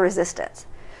vascular resistance.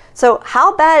 So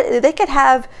how bad, they could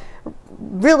have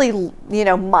really, you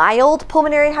know, mild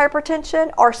pulmonary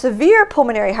hypertension or severe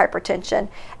pulmonary hypertension,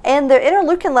 and their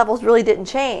interleukin levels really didn't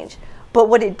change. But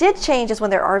what it did change is when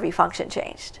their RV function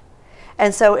changed.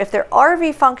 And so if their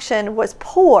RV function was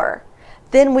poor,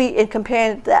 then in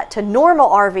comparing that to normal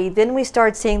RV, then we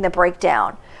started seeing the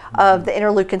breakdown of the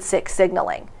interleukin 6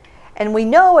 signaling. And we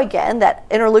know, again, that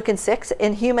interleukin 6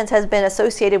 in humans has been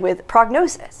associated with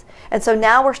prognosis. And so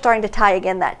now we're starting to tie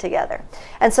again that together.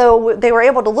 And so they were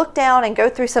able to look down and go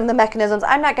through some of the mechanisms.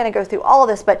 I'm not going to go through all of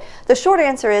this, but the short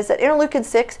answer is that interleukin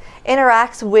 6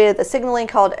 interacts with a signaling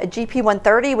called a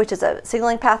GP130, which is a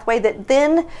signaling pathway that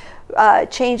then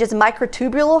changes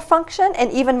microtubule function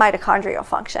and even mitochondrial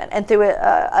function, and through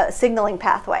a signaling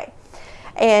pathway.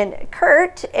 And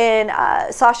Kurt and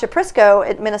Sasha Prisco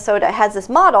at Minnesota has this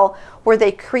model where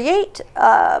they create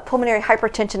pulmonary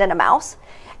hypertension in a mouse,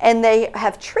 and they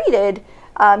have treated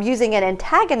using an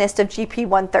antagonist of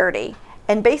GP130.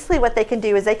 And basically what they can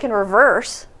do is they can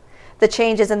reverse the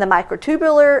changes in the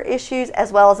microtubular issues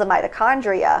as well as the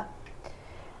mitochondria.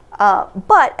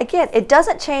 But again, it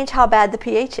doesn't change how bad the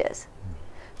pH is.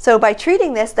 So by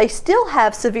treating this, they still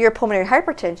have severe pulmonary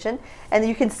hypertension, and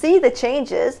you can see the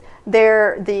changes.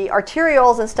 The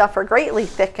arterioles and stuff are greatly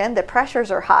thickened, the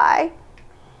pressures are high,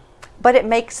 but it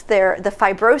makes the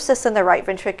fibrosis in the right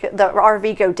ventricle, the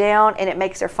RV, go down, and it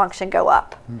makes their function go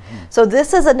up. So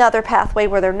this is another pathway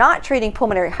where they're not treating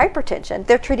pulmonary hypertension,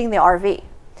 they're treating the RV.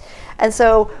 And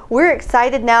so we're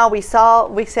excited now. We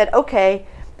said, okay,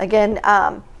 again,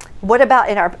 what about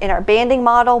in our banding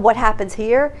model, what happens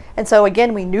here? And so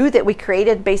again, we knew that we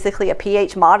created basically a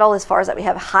pH model as far as that we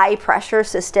have high pressure,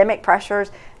 systemic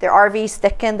pressures, their RVs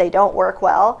thicken, they don't work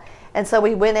well. And so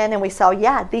we went in and we saw,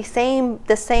 yeah, the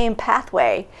same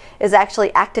pathway is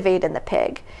actually activated in the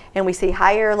pig. And we see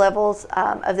higher levels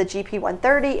of the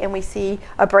GP130, and we see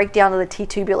a breakdown of the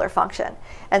T-tubular function.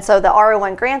 And so the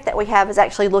R01 grant that we have is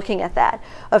actually looking at that,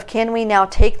 of can we now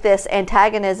take this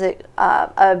antagonism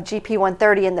of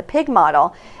GP130 in the pig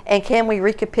model, and can we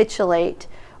recapitulate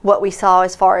what we saw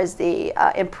as far as the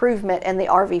improvement in the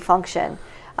RV function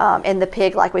in the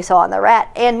pig like we saw in the rat?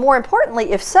 And more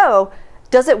importantly, if so,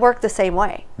 does it work the same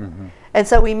way? Mm-hmm. And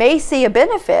so we may see a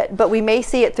benefit, but we may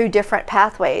see it through different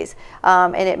pathways.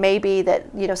 And it may be that,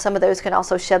 you know, some of those can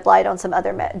also shed light on some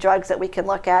other drugs that we can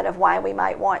look at of why we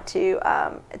might want to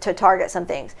target some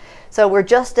things. So we're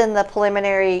just in the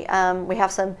preliminary, we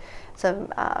have some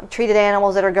treated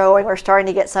animals that are going. We're starting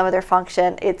to get some of their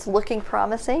function. It's looking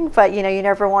promising, but you know, you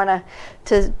never want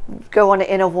to go on to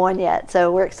N of 1 yet.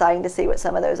 So we're excited to see what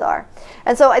some of those are.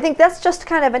 And so I think that's just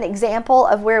kind of an example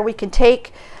of where we can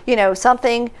take, you know,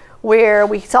 something where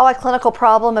we saw a clinical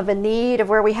problem of a need, of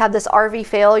where we have this RV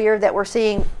failure that we're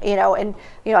seeing, you know, in,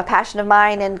 you know, a passion of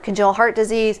mine in congenital heart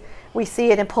disease. We see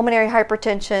it in pulmonary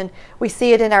hypertension. We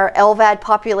see it in our LVAD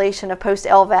population of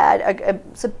post-LVAD.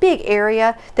 It's a big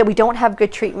area that we don't have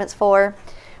good treatments for.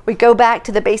 We go back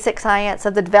to the basic science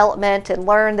of the development and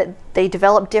learn that they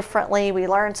develop differently. We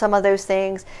learn some of those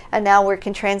things, and now we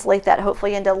can translate that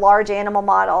hopefully into large animal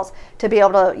models to be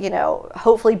able to, you know,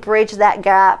 hopefully bridge that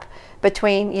gap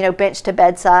between, you know, bench to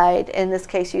bedside, in this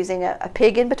case using a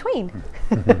pig in between.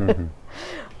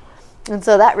 And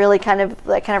so that really kind of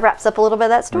wraps up a little bit of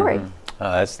that story.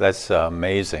 Mm-hmm. That's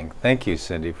amazing. Thank you,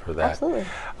 Cindy, for that. Absolutely.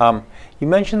 You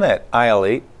mentioned that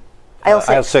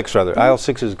IL-6 rather. Mm-hmm.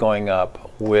 IL-6 is going up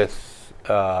with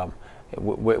right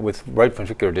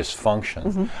ventricular dysfunction.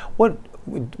 Mm-hmm.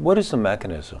 What is the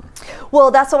mechanism?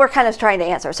 Well, that's what we're kind of trying to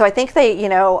answer. So I think they, you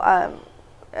know,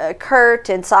 Kurt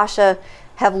and Sasha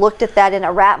have looked at that in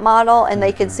a rat model, and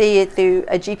they can see it through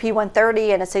a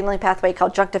GP130 and a signaling pathway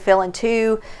called junctophyllin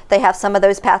 2. They have some of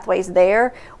those pathways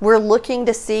there. We're looking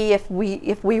to see if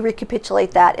we recapitulate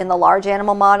that in the large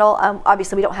animal model.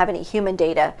 Obviously, we don't have any human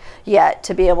data yet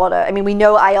to be able to. I mean, we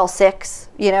know IL-6,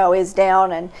 you know, is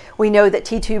down, and we know that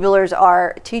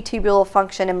T-tubule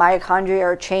function in mitochondria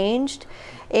are changed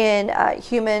in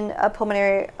human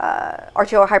pulmonary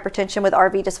arterial hypertension with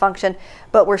RV dysfunction,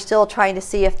 but we're still trying to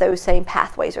see if those same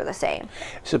pathways are the same.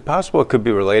 Is it possible it could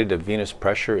be related to venous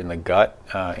pressure in the gut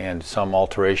and some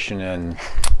alteration in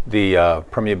the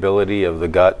permeability of the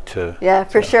gut to? Yeah,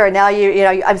 for sure. Now you know,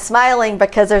 I'm smiling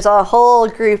because there's a whole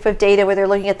group of data where they're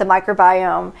looking at the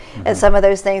microbiome and some of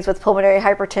those things with pulmonary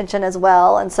hypertension as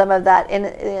well, and some of that in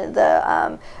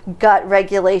the gut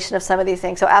regulation of some of these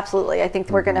things. So absolutely, I think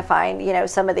we're going to find, you know,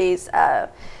 some of these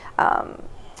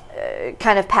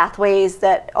kind of pathways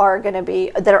that are going to be,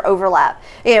 that are overlap.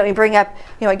 You know, you bring up,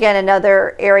 you know, again,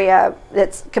 another area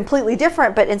that's completely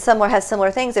different, but in similar, has similar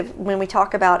things. When we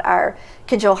talk about our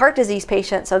congenital heart disease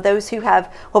patients, so those who have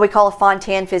what we call a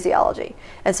Fontan physiology,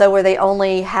 and so where they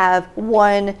only have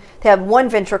one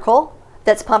ventricle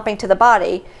that's pumping to the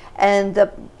body, and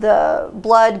the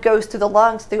blood goes through the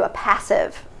lungs through a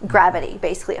passive gravity,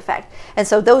 basically, effect. And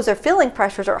so those are filling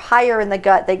pressures are higher in the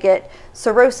gut. They get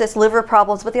cirrhosis, liver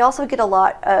problems, but they also get a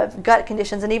lot of gut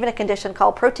conditions, and even a condition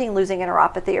called protein losing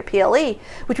enteropathy, or PLE,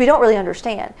 which we don't really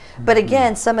understand. But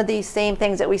again, some of these same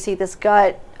things that we see, this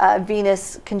gut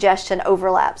venous congestion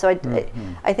overlap. So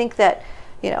I think that,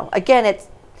 you know, again, it's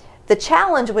the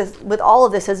challenge with all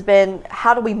of this has been,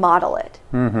 how do we model it?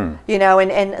 You know,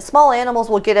 and small animals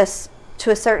will get us to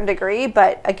a certain degree,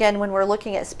 but again, when we're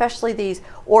looking at especially these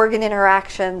organ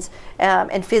interactions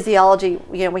and physiology,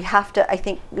 you know, we have to, I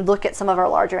think, look at some of our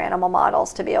larger animal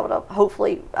models to be able to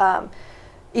hopefully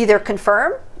either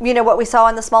confirm, you know, what we saw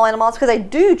in the small animals, because I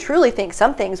do truly think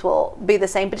some things will be the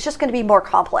same, but it's just going to be more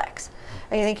complex.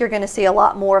 And I think you're going to see a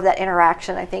lot more of that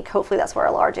interaction. I think hopefully that's where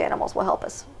our large animals will help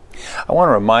us. I want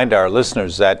to remind our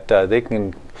listeners that they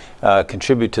can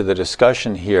contribute to the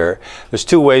discussion here. There's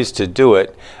two ways to do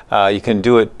it. You can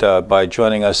do it by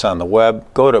joining us on the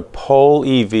web. Go to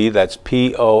pollev, that's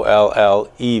POLLEV.com,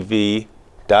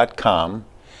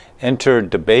 enter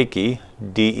DeBakey,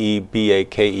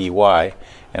 DEBAKEY,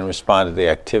 and respond to the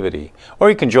activity. Or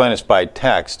you can join us by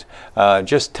text.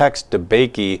 Just text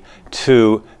DeBakey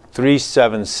to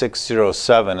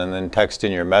 37607 and then text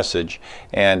in your message,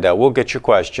 and we'll get your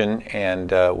question,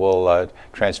 and we'll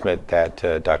transmit that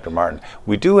to Dr. Martin.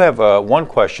 We do have one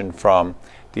question from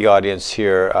the audience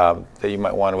here that you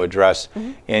might want to address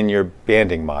in your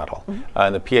banding model,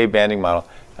 in the PA banding model.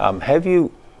 Have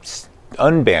you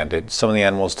unbanded some of the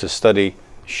animals to study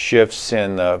shifts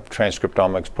in the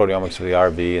transcriptomics, proteomics of the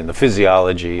RV and the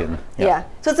physiology. And yeah.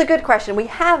 So it's a good question. We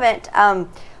haven't.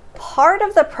 Part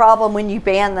of the problem when you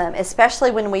ban them, especially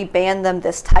when we ban them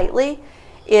this tightly,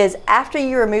 is after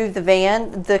you remove the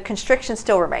van, the constriction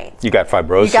still remains. You got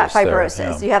fibrosis. You got fibrosis.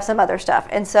 There, yeah. You have some other stuff.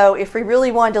 And so if we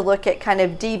really wanted to look at kind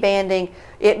of debanding,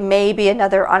 it may be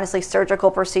another, honestly,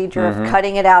 surgical procedure of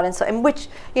cutting it out. And so, and which,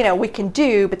 you know, we can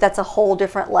do, but that's a whole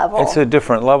different level. It's a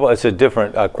different level. It's a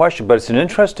different question, but it's an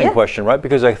interesting question, right?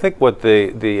 Because I think what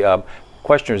the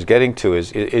questioner is getting to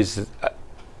is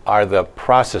are the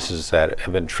processes that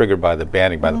have been triggered by the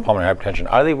banning, by the pulmonary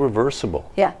hypertension, are they reversible?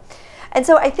 Yeah. And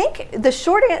so I think the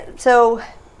short answer, so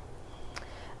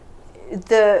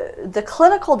the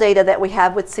clinical data that we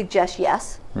have would suggest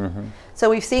yes. So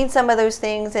we've seen some of those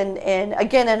things, and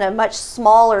again, in a much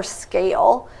smaller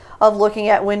scale of looking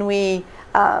at when we,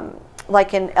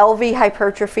 like in LV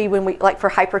hypertrophy, when we, like for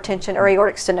hypertension or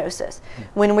aortic stenosis,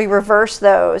 when we reverse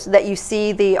those, that you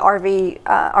see the the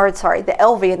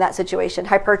LV in that situation,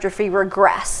 hypertrophy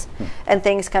regress and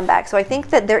things come back. So I think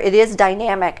that it is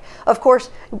dynamic. Of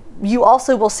course, you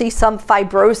also will see some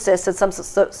fibrosis and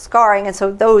some scarring, and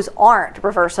so those aren't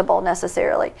reversible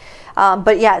necessarily.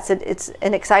 But yeah, it's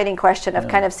an exciting question of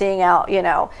kind of seeing out, you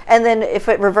know, and then if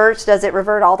it reverts, does it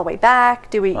revert all the way back?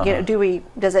 Do we, you know,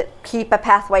 does it keep a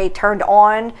pathway turned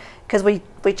on because we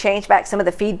change back some of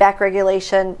the feedback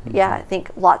regulation? Yeah, I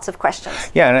think lots of questions.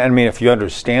 Yeah, and I mean, if you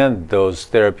understand those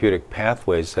therapeutic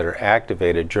pathways that are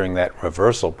activated during that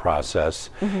reversal process,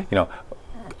 you know,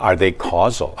 are they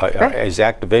causal? Is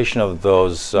activation of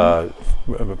those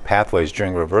pathways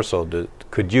during reversal?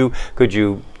 Could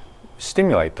you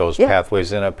stimulate those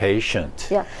pathways in a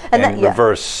patient and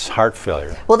reverse heart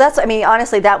failure? Well, that's, I mean,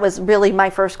 honestly, that was really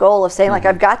my first goal of saying, like,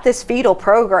 I've got this fetal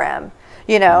program,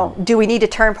 you know, do we need to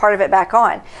turn part of it back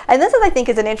on? And this is, I think,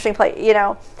 is an interesting place. You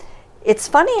know, it's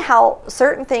funny how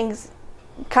certain things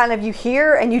kind of you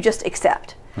hear and you just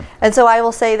accept. And so I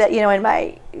will say that, you know, in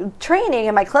my training,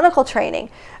 in my clinical training,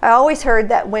 I always heard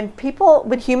that when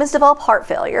humans develop heart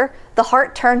failure, the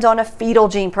heart turns on a fetal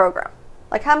gene program.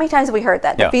 Like, how many times have we heard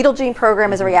that? The fetal gene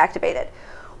program is reactivated.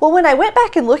 Well, when I went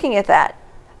back and looking at that,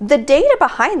 the data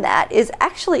behind that is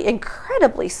actually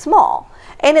incredibly small.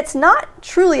 And it's not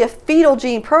truly a fetal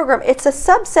gene program. It's a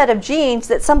subset of genes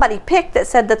that somebody picked that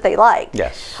said that they liked.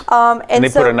 Yes. And they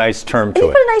put a nice term to it. They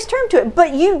put a nice term to it.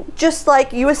 But you just,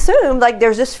 like, you assume, like,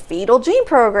 there's this fetal gene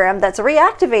program that's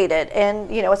reactivated.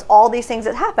 And, you know, it's all these things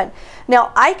that happen.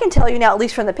 Now, I can tell you now, at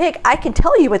least from the pig, I can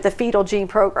tell you what the fetal gene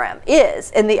program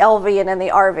is in the LV and in the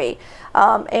RV.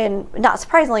 And not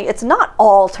surprisingly, it's not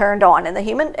all turned on in the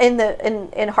human,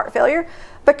 in heart failure,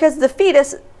 because the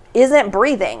fetus isn't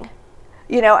breathing.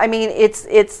 You know, I mean,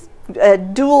 it's a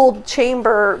dual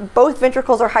chamber, both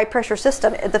ventricles are high pressure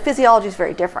system. The physiology is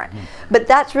very different. But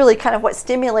that's really kind of what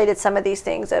stimulated some of these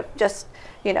things of just,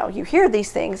 you know, you hear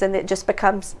these things and it just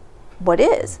becomes what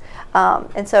is.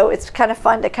 And so it's kind of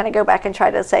fun to kind of go back and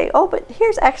try to say, oh, but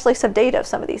here's actually some data of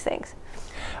some of these things.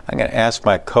 I'm going to ask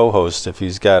my co-host if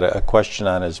he's got a question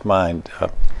on his mind.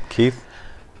 Keith?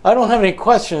 I don't have any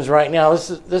questions right now.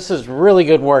 This is really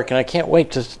good work, and I can't wait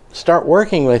to start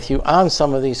working with you on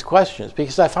some of these questions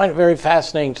because I find it very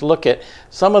fascinating to look at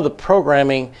some of the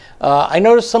programming. I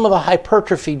noticed some of the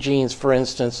hypertrophy genes, for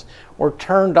instance, were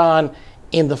turned on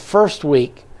in the first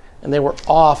week, and they were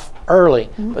off early,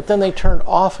 but then they turned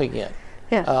off again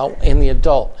in the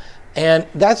adult. And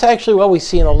that's actually what we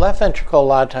see in the left ventricle a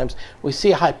lot of times. We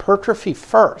see hypertrophy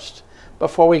first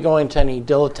before we go into any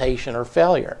dilatation or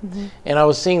failure. And I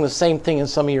was seeing the same thing in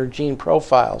some of your gene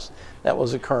profiles that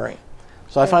was occurring.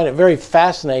 So I find it very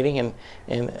fascinating,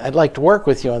 and I'd like to work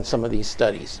with you on some of these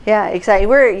studies. Yeah, exactly.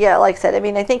 Like I said, I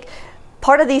mean, I think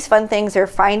part of these fun things are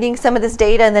finding some of this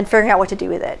data and then figuring out what to do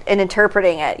with it and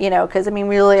interpreting it, you know, because I mean,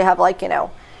 we really have, like, you know,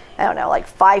 I don't know, like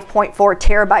 5.4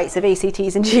 terabytes of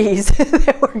ACTs and Gs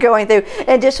that we're going through, in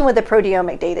addition with the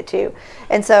proteomic data too.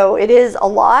 And so it is a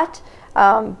lot.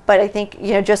 But I think,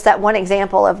 you know, just that one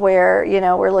example of where, you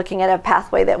know, we're looking at a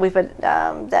pathway that we've been,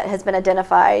 that has been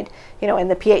identified, you know, in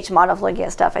the pH model of looking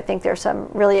at stuff. I think there's some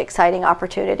really exciting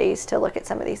opportunities to look at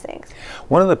some of these things.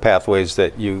 One of the pathways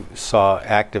that you saw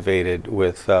activated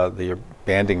with the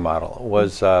banding model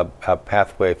was a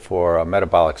pathway for a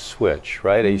metabolic switch,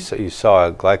 right? You saw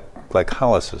a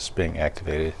glycolysis being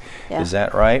activated. Is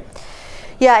that right?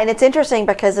 Yeah, and it's interesting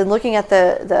because in looking at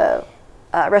the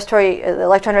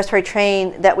electron respiratory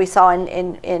train that we saw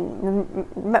in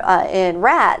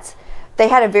rats, they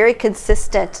had a very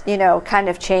consistent, you know, kind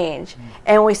of change.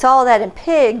 And we saw that in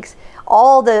pigs,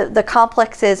 all the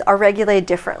complexes are regulated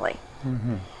differently.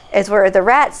 is where the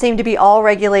rats seem to be all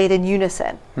regulated in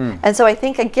unison. And so I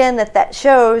think, again, that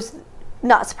shows,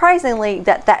 not surprisingly,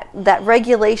 that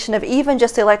regulation of even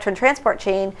just the electron transport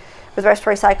chain with the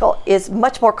respiratory cycle is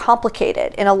much more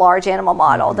complicated in a large animal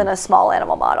model than a small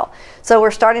animal model. So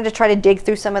we're starting to try to dig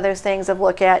through some of those things of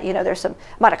look at, there's some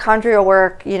mitochondrial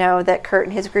work, that Kurt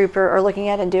and his group are looking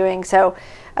at and doing. So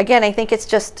again, I think it's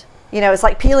just, it's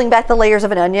like peeling back the layers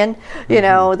of an onion,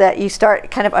 that you start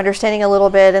kind of understanding a little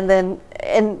bit,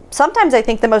 and sometimes I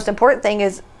think the most important thing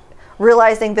is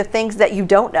realizing the things that you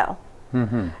don't know.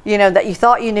 That you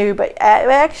thought you knew, but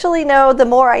actually no, the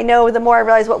more I know, the more I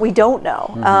realize what we don't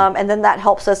know. And then that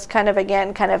helps us kind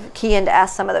of key in to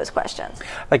ask some of those questions.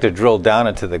 I'd like to drill down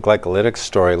into the glycolytic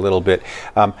story a little bit.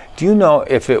 Do you know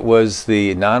if it was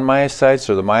the non-myocytes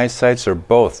or the myocytes or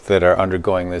both that are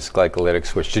undergoing this glycolytic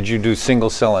switch? Did you do single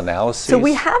cell analyses? So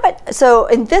we haven't, so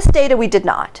in this data we did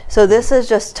not. So this is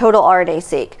just total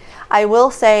RNA-seq. I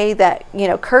will say that,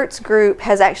 Kurt's group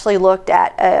has actually looked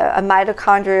at a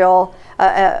mitochondrial,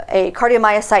 a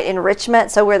cardiomyocyte enrichment,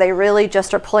 so where they really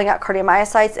just are pulling out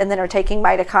cardiomyocytes and then are taking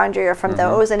mitochondria from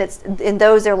those, and it's in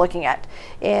those they're looking at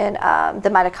in the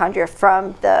mitochondria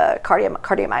from the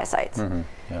cardiomyocytes.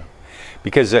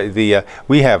 Because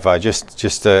we have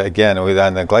again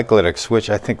on the glycolytic switch,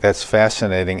 I think that's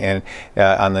fascinating, and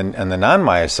on the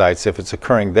non-myocytes, if it's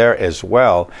occurring there as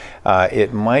well,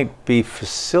 it might be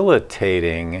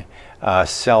facilitating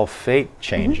cell fate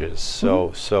changes.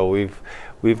 So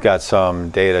we've got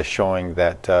some data showing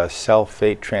that cell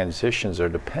fate transitions are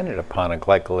dependent upon a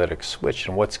glycolytic switch,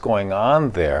 and what's going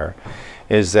on there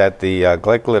is that the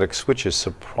glycolytic switch is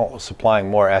supplying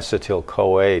more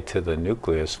acetyl-CoA to the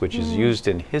nucleus, which is used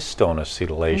in histone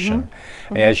acetylation.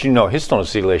 And as you know, histone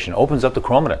acetylation opens up the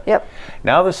chromatin.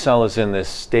 Now the cell is in this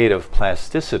state of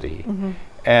plasticity,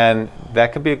 and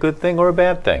that could be a good thing or a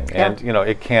bad thing. And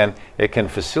it can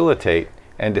facilitate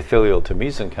endothelial to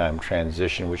mesenchyme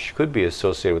transition, which could be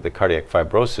associated with the cardiac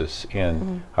fibrosis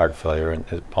in heart failure and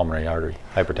pulmonary artery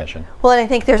hypertension. Well, and I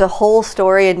think there's a whole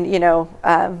story, and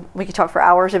we could talk for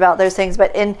hours about those things.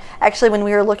 But actually, when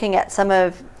we were looking at some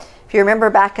of, if you remember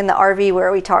back in the RV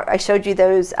where I showed you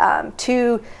those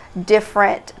two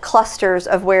different clusters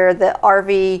of where the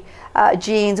RV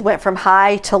genes went from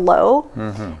high to low.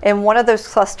 And one of those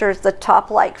clusters, the top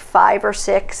 5 or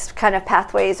 6 kind of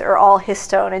pathways are all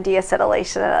histone and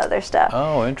deacetylation and other stuff.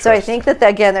 Oh, interesting. So I think that,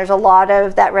 again, there's a lot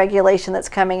of that regulation that's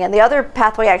coming in. The other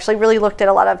pathway actually really looked at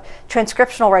a lot of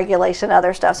transcriptional regulation and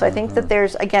other stuff. So I think that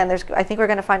I think we're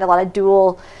going to find a lot of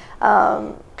dual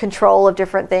control of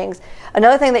different things.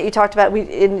 Another thing that you talked about,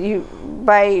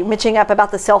 by mentioning up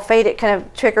about the cell fate, it kind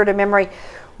of triggered a memory.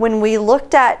 When we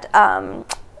looked at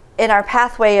in our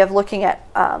pathway of looking at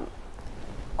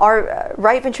our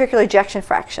right ventricular ejection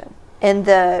fraction and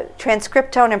the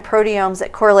transcriptome and proteomes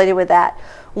that correlated with that,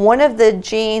 one of the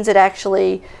genes that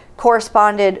actually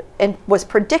corresponded and was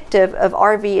predictive of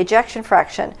RV ejection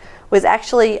fraction was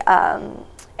actually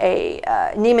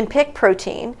a Niemann-Pick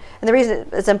protein. And the reason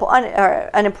it's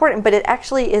unimportant, but it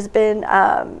actually has been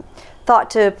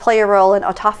thought to play a role in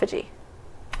autophagy.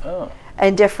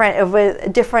 And different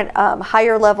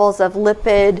higher levels of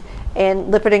lipid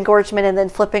engorgement, and then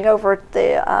flipping over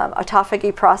the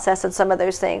autophagy process and some of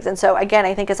those things. And so again,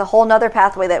 I think it's a whole nother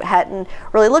pathway that hadn't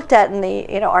really looked at in the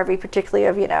RV, particularly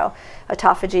of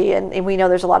autophagy, and we know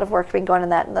there's a lot of work being going on in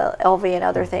that in the LV and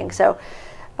other things. So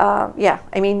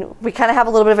I mean, we kind of have a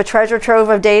little bit of a treasure trove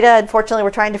of data. Unfortunately, we're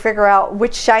trying to figure out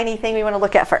which shiny thing we want to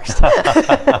look at first.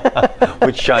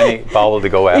 Which shiny bobble to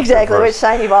go after exactly, first. Which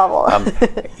shiny bobble.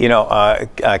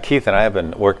 Keith and I have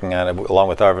been working on it, along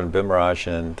with Arvind Bimraj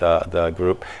and the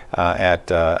group,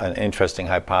 at an interesting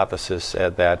hypothesis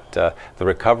that the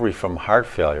recovery from heart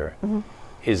failure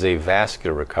is a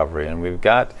vascular recovery. And we've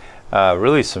got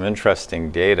really some interesting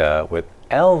data with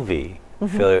LV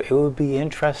failure. It would be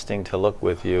interesting to look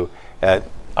with you at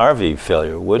RV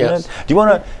failure, wouldn't it? Do you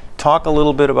want to talk a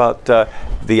little bit about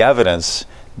the evidence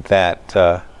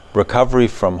that recovery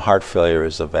from heart failure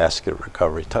is a vascular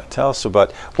recovery? Tell us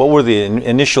about what were the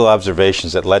initial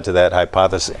observations that led to that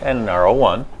hypothesis and our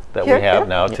O1 that we have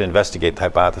now to investigate the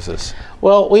hypothesis.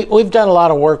 Well, we've done a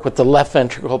lot of work with the left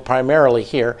ventricle primarily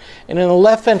here. And in the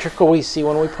left ventricle, we see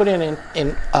when we put in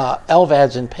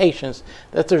LVADs in patients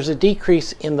that there's a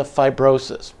decrease in the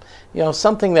fibrosis.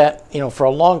 Something that, for a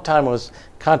long time was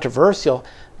controversial,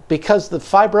 because the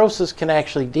fibrosis can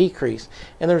actually decrease,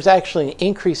 and there's actually an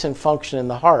increase in function in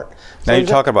the heart. Now you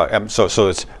talk about, so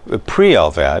it's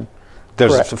pre-LVAD,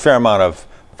 there's a fair amount of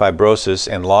fibrosis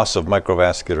and loss of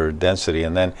microvascular density,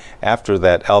 and then after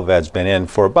that LVAD's been in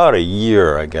for about a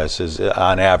year, I guess, is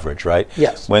on average, right?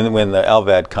 Yes. When the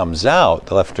LVAD comes out,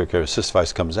 the left ventricular assist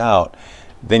device comes out,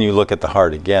 then you look at the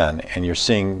heart again, and you're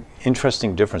seeing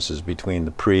interesting differences between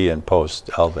the pre and post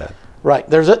LVAD. Right.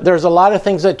 There's a lot of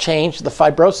things that change. The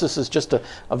fibrosis is just a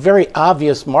very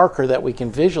obvious marker that we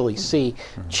can visually see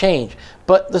change.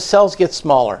 But the cells get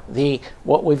smaller.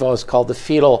 What we've always called the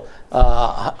fetal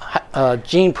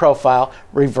gene profile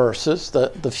reverses.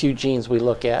 The few genes we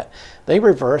look at, they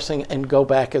reverse and go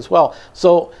back as well.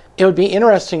 So it would be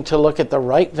interesting to look at the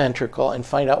right ventricle and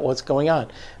find out what's going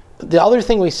on. The other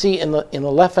thing we see in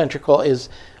the left ventricle is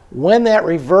when that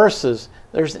reverses,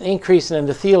 there's an increase in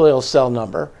endothelial cell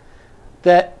number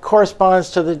that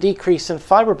corresponds to the decrease in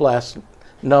fibroblast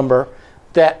number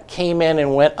that came in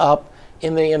and went up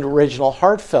in the original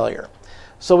heart failure.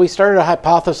 So we started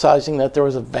hypothesizing that there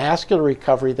was a vascular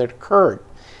recovery that occurred.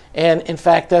 And in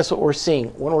fact, that's what we're seeing.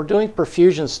 When we're doing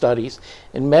perfusion studies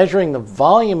and measuring the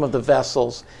volume of the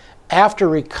vessels after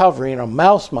recovery in a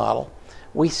mouse model,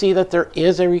 we see that there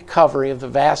is a recovery of the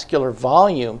vascular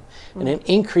volume and an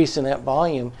increase in that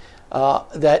volume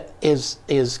that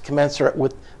is commensurate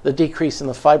with the decrease in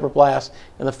the fibroblast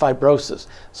and the fibrosis.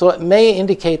 So it may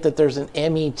indicate that there's an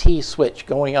MET switch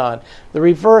going on, the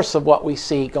reverse of what we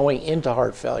see going into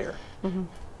heart failure. Mm-hmm.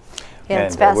 Yeah,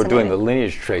 it's and we're doing the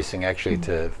lineage tracing actually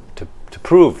to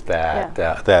prove that,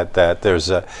 that there's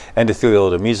a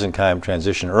endothelial to mesenchyme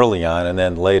transition early on, and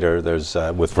then later there's,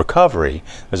 with recovery,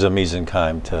 there's a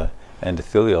mesenchyme to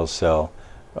endothelial cell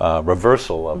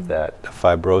reversal of that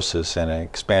fibrosis and an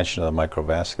expansion of the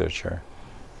microvasculature.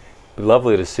 It'd be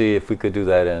lovely to see if we could do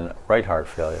that in right heart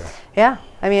failure. Yeah,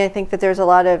 I mean, I think that there's a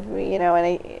lot of, you know,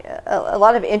 a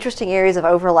lot of interesting areas of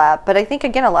overlap, but I think,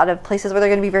 again, a lot of places where they're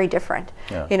going to be very different,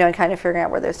 you know, and kind of figuring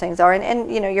out where those things are.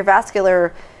 And, you know, your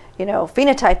vascular, you know,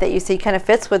 phenotype that you see kind of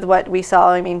fits with what we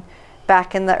saw, I mean,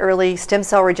 back in the early stem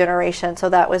cell regeneration. So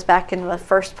that was back in the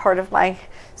first part of my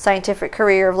scientific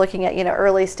career of looking at, you know,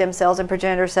 early stem cells and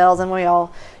progenitor cells, and we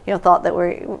all, you know, thought that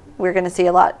we're going to see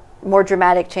a lot more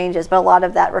dramatic changes, but a lot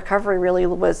of that recovery really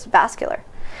was vascular.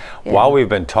 Yeah. While we've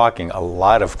been talking, a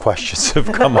lot of questions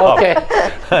have come up.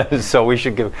 So we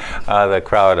should give the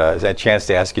crowd a chance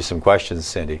to ask you some questions,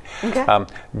 Cindy. Okay.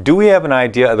 Do we have an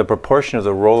idea of the proportion of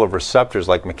the role of receptors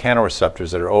like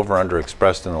mechanoreceptors that are over or under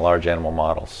expressed in the large animal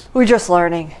models? We're just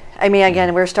learning. I mean,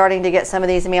 again, we're starting to get some of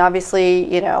these. I mean,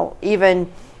 obviously, you know,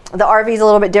 even the RV is a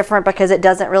little bit different because it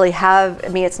doesn't really have, I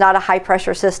mean, it's not a high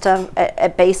pressure system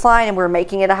at baseline, and we're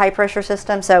making it a high pressure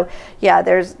system. So yeah,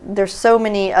 there's so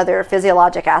many other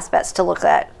physiologic aspects to look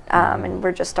at, and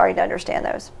we're just starting to understand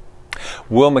those.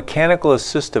 Will mechanical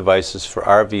assist devices for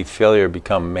RV failure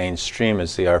become mainstream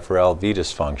as they are for LV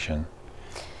dysfunction?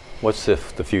 What's the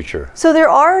future? So there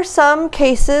are some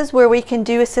cases where we can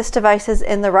do assist devices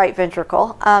in the right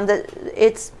ventricle.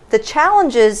 The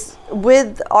challenges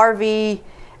with RV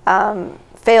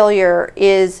failure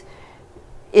is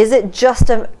it just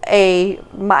a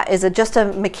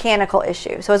mechanical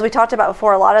issue? So as we talked about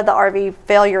before, a lot of the RV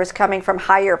failure is coming from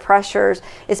higher pressures.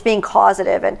 It's being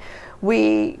causative, and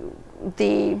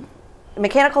the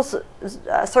mechanical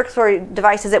circulatory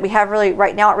devices that we have really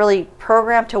right now aren't really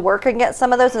programmed to work against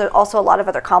some of those, and there's also a lot of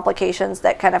other complications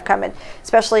that kind of come in,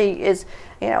 especially is,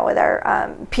 you know, with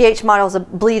our pH models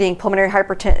of bleeding, pulmonary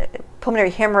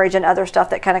hemorrhage, and other stuff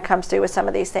that kind of comes through with some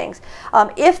of these things.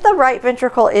 If the right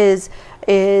ventricle is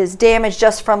damaged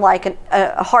just from like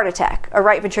a heart attack, a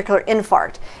right ventricular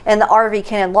infarct, and the RV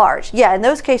can enlarge, yeah, in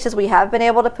those cases we have been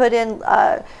able to put in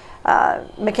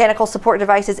mechanical support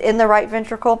devices in the right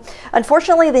ventricle.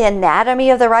 Unfortunately, the anatomy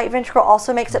of the right ventricle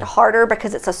also makes it harder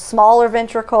because it's a smaller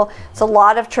ventricle. It's a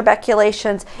lot of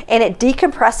trabeculations, and it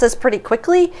decompresses pretty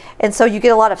quickly, and so you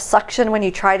get a lot of suction when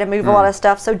you try to move a lot of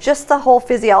stuff. So just the whole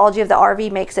physiology of the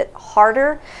RV makes it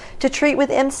harder to treat with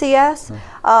MCS,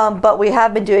 but we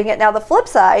have been doing it. Now the flip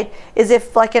side is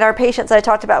if, like in our patients that I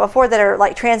talked about before that are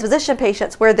like transposition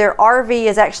patients where their RV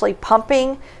is actually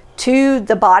pumping to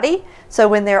the body, so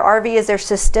when their RV is their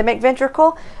systemic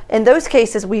ventricle, in those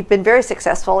cases we've been very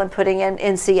successful in putting in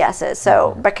NCSs.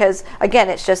 So because again,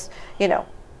 it's just, you know,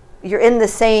 you're in the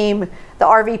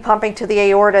RV pumping to the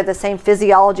aorta, the same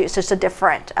physiology, it's just a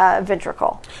different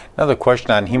ventricle. Another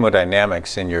question on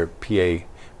hemodynamics in your PA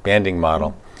banding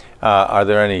model. Are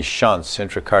there any shunts,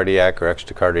 intracardiac or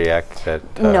extracardiac,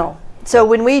 that No. So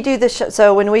when we do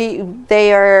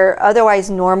they are otherwise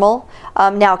normal.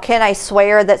 Now, can I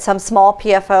swear that some small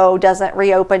PFO doesn't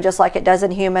reopen just like it does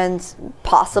in humans?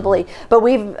 Possibly. But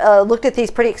we've looked at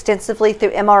these pretty extensively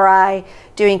through MRI,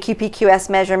 doing QPQS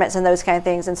measurements and those kind of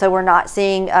things. And so we're not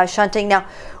seeing shunting. Now,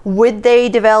 would they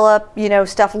develop,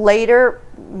 stuff later?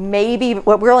 Maybe.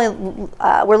 We're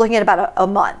looking at about a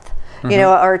month.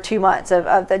 Or 2 months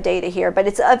of the data here, but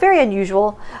it's very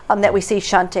unusual that we see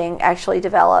shunting actually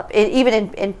develop,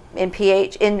 even in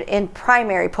PH, in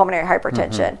primary pulmonary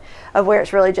hypertension, of where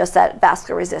it's really just that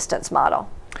vascular resistance model.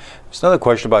 There's another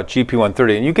question about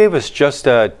GP130, and you gave us just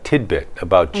a tidbit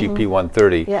about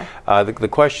GP130. Yeah. The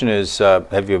question is,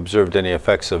 have you observed any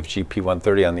effects of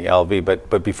GP130 on the LV?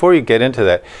 But before you get into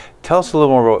that, tell us a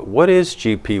little more about what is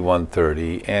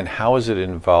GP130 and how is it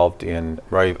involved in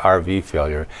RV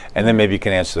failure? And then maybe you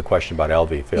can answer the question about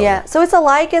LV failure. Yeah, so it's a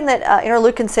ligand that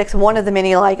interleukin-6, one of the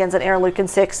many ligands that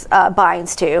interleukin-6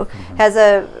 binds to, has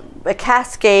a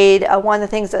cascade. One of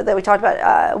the things that we talked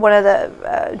about, one of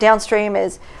the downstream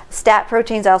is STAT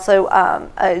proteins, also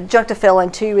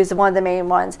junctophyllin 2 is one of the main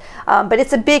ones. But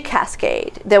it's a big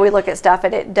cascade that we look at stuff,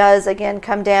 and it does, again,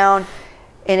 come down,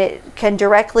 and it can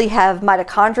directly have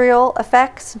mitochondrial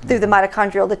effects through the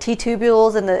mitochondrial, the T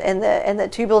tubules and the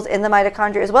tubules in the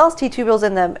mitochondria, as well as T tubules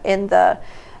in the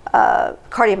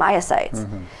cardiomyocytes.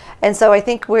 And so I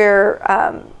think we're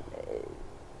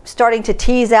starting to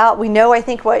tease out. We know, I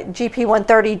think, what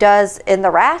GP130 does in the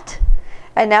rat,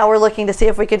 and now we're looking to see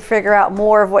if we can figure out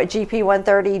more of what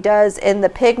GP130 does in the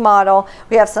pig model.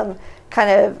 We have some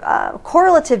kind of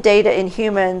correlative data in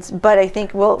humans, but I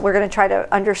think we're going to try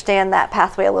to understand that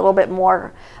pathway a little bit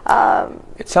more.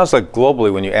 It sounds like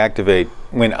globally when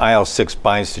when IL-6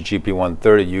 binds to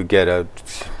GP130, you get a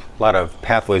lot of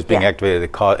pathways being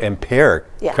activated that impair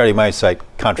cardiomyocyte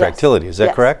contractility. Is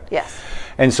that correct? Yes.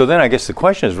 And so then I guess the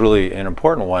question is really an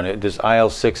important one. Does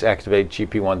IL-6 activate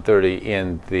GP130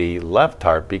 in the left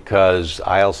heart? Because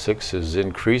IL-6 is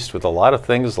increased with a lot of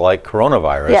things like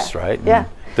coronavirus, right? Yeah.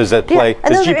 Does that play?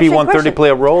 Does GP130 play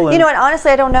a role in? And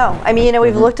honestly, I don't know. I mean,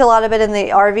 we've looked a lot of it in the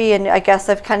RV, and I guess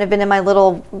I've kind of been in my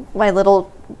little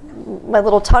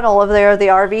tunnel over there, the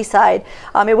RV side.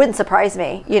 It wouldn't surprise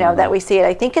me, that we see it.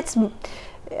 I think it's.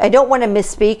 I don't want to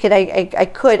misspeak, and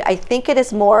I think it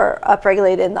is more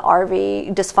upregulated in the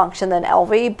RV dysfunction than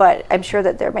LV, but I'm sure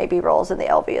that there may be roles in the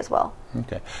LV as well.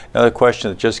 Okay. Another question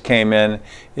that just came in: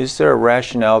 is there a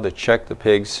rationale to check the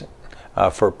pigs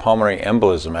for pulmonary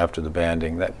embolism after the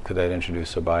banding? Could that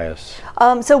introduce a bias?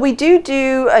 So we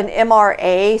do an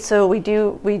MRA. So we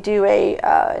do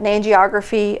an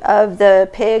angiography of the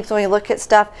pigs when we look at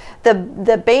stuff.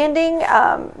 The banding,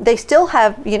 they still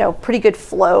have pretty good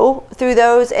flow through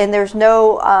those, and there's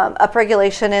no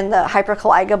upregulation in the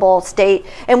hypercoagulable state.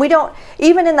 And we don't,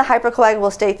 even in the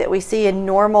hypercoagulable state that we see in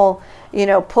normal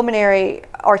pulmonary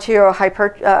arterial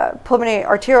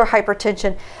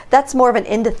hypertension, that's more of an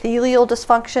endothelial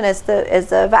dysfunction as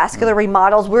the vascular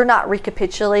remodels. We're not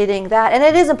recapitulating that, and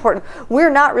it is important.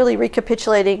 We're not really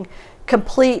recapitulating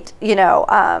complete,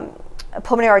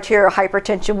 pulmonary arterial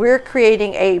hypertension. We're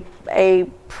creating a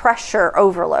pressure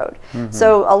overload.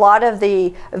 So a lot of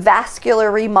the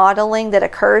vascular remodeling that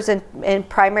occurs in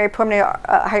primary pulmonary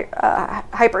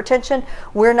hypertension,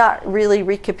 we're not really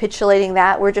recapitulating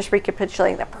that. We're just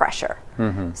recapitulating the pressure.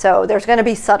 So there's going to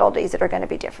be subtleties that are going to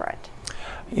be different.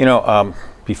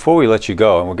 Before we let you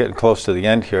go, and we're getting close to the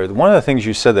end here, one of the things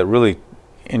you said that really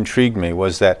intrigued me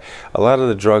was that a lot of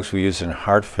the drugs we use in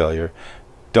heart failure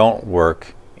don't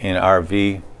work in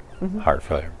RV heart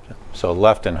failure. So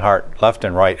left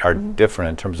and right are different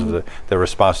in terms of the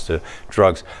response to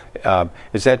drugs.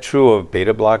 Is that true of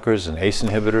beta blockers and ACE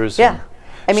inhibitors? Yeah.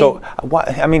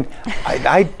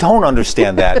 I don't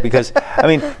understand that because,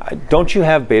 don't you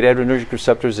have beta adrenergic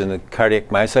receptors in the cardiac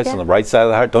myocytes on the right side of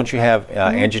the heart? Don't you have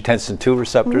angiotensin II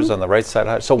receptors on the right side of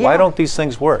the heart? So why don't these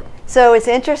things work? So it's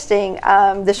interesting.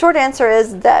 The short answer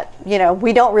is that,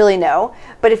 we don't really know.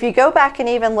 But if you go back and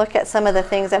even look at some of the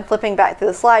things, I'm flipping back through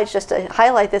the slides just to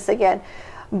highlight this again,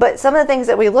 but some of the things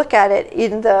that we look at it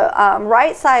in the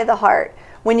right side of the heart,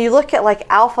 when you look at like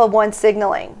alpha-1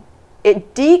 signaling,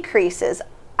 it decreases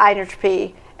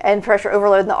inotropy and pressure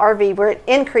overload in the RV, where it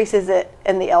increases it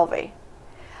in the LV.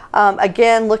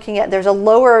 Again, looking at, there's a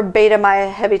lower beta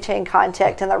heavy chain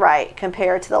contact in the right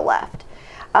compared to the left.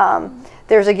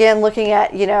 There's again looking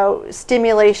at,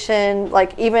 stimulation,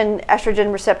 like even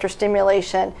estrogen receptor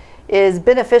stimulation is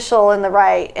beneficial in the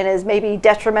right and is maybe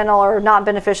detrimental or not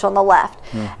beneficial in the left.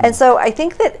 And so I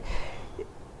think that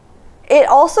it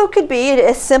also could be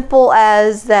as simple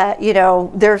as that,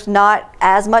 there's not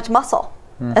as much muscle.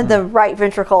 in the right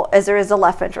ventricle as there is the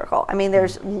left ventricle. I mean,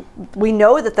 we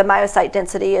know that the myocyte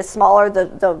density is smaller.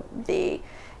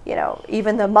 You know,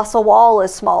 even the muscle wall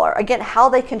is smaller. Again, how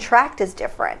they contract is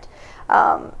different.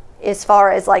 As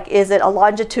far as like, is it a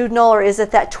longitudinal or is it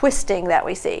that twisting that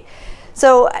we see?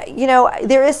 So, you know,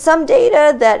 there is some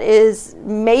data that is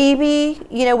maybe,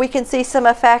 you know, we can see some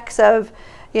effects of,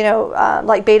 you know,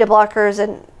 like beta blockers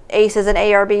and ACEs and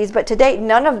ARBs, but to date,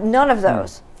 none of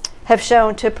those have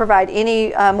shown to provide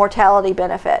any mortality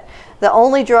benefit. The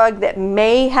only drug that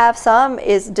may have some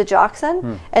is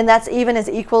digoxin, and that's even as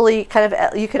equally kind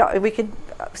of, we could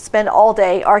spend all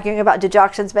day arguing about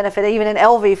digoxin's benefit, even in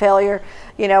LV failure,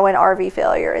 you know, and RV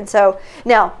failure. And so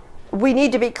now we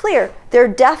need to be clear, there are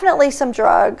definitely some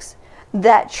drugs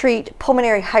that treat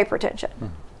pulmonary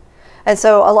hypertension. And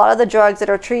so a lot of the drugs that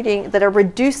are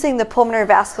reducing the pulmonary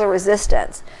vascular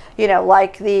resistance, you know,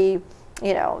 like the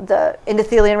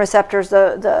endothelin receptors,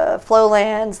 the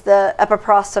Flolans, the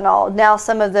epiprostinol, now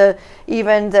some of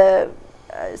even the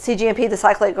CGMP, the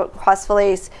cyclic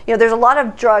phosphorylase. You know, there's a lot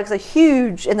of drugs, a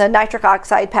huge in the nitric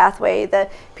oxide pathway, the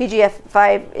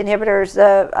PGF5 inhibitors,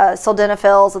 the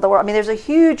sildenafils of the world. I mean, there's a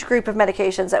huge group of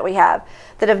medications that we have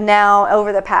that have now,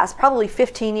 over the past probably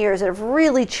 15 years, that have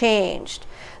really changed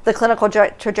the clinical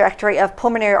trajectory of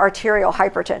pulmonary arterial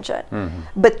hypertension.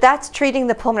 But that's treating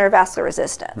the pulmonary vascular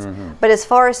resistance. But as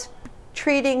far as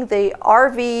treating the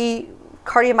RV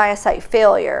cardiomyocyte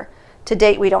failure, to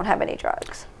date we don't have any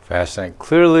drugs. Fascinating.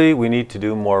 Clearly we need to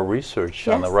do more research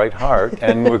on the right heart,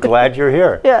 and we're glad you're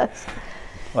here. Yes.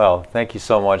 Well, thank you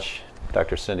so much,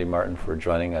 Dr. Cindy Martin, for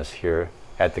joining us here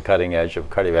at the cutting edge of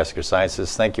cardiovascular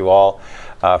sciences. Thank you all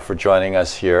for joining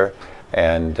us here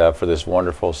and for this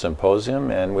wonderful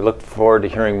symposium, and we look forward to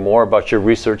hearing more about your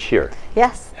research here.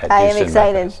 Yes, I am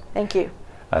excited. Thank you.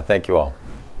 Thank you all.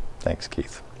 Thanks,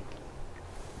 Keith.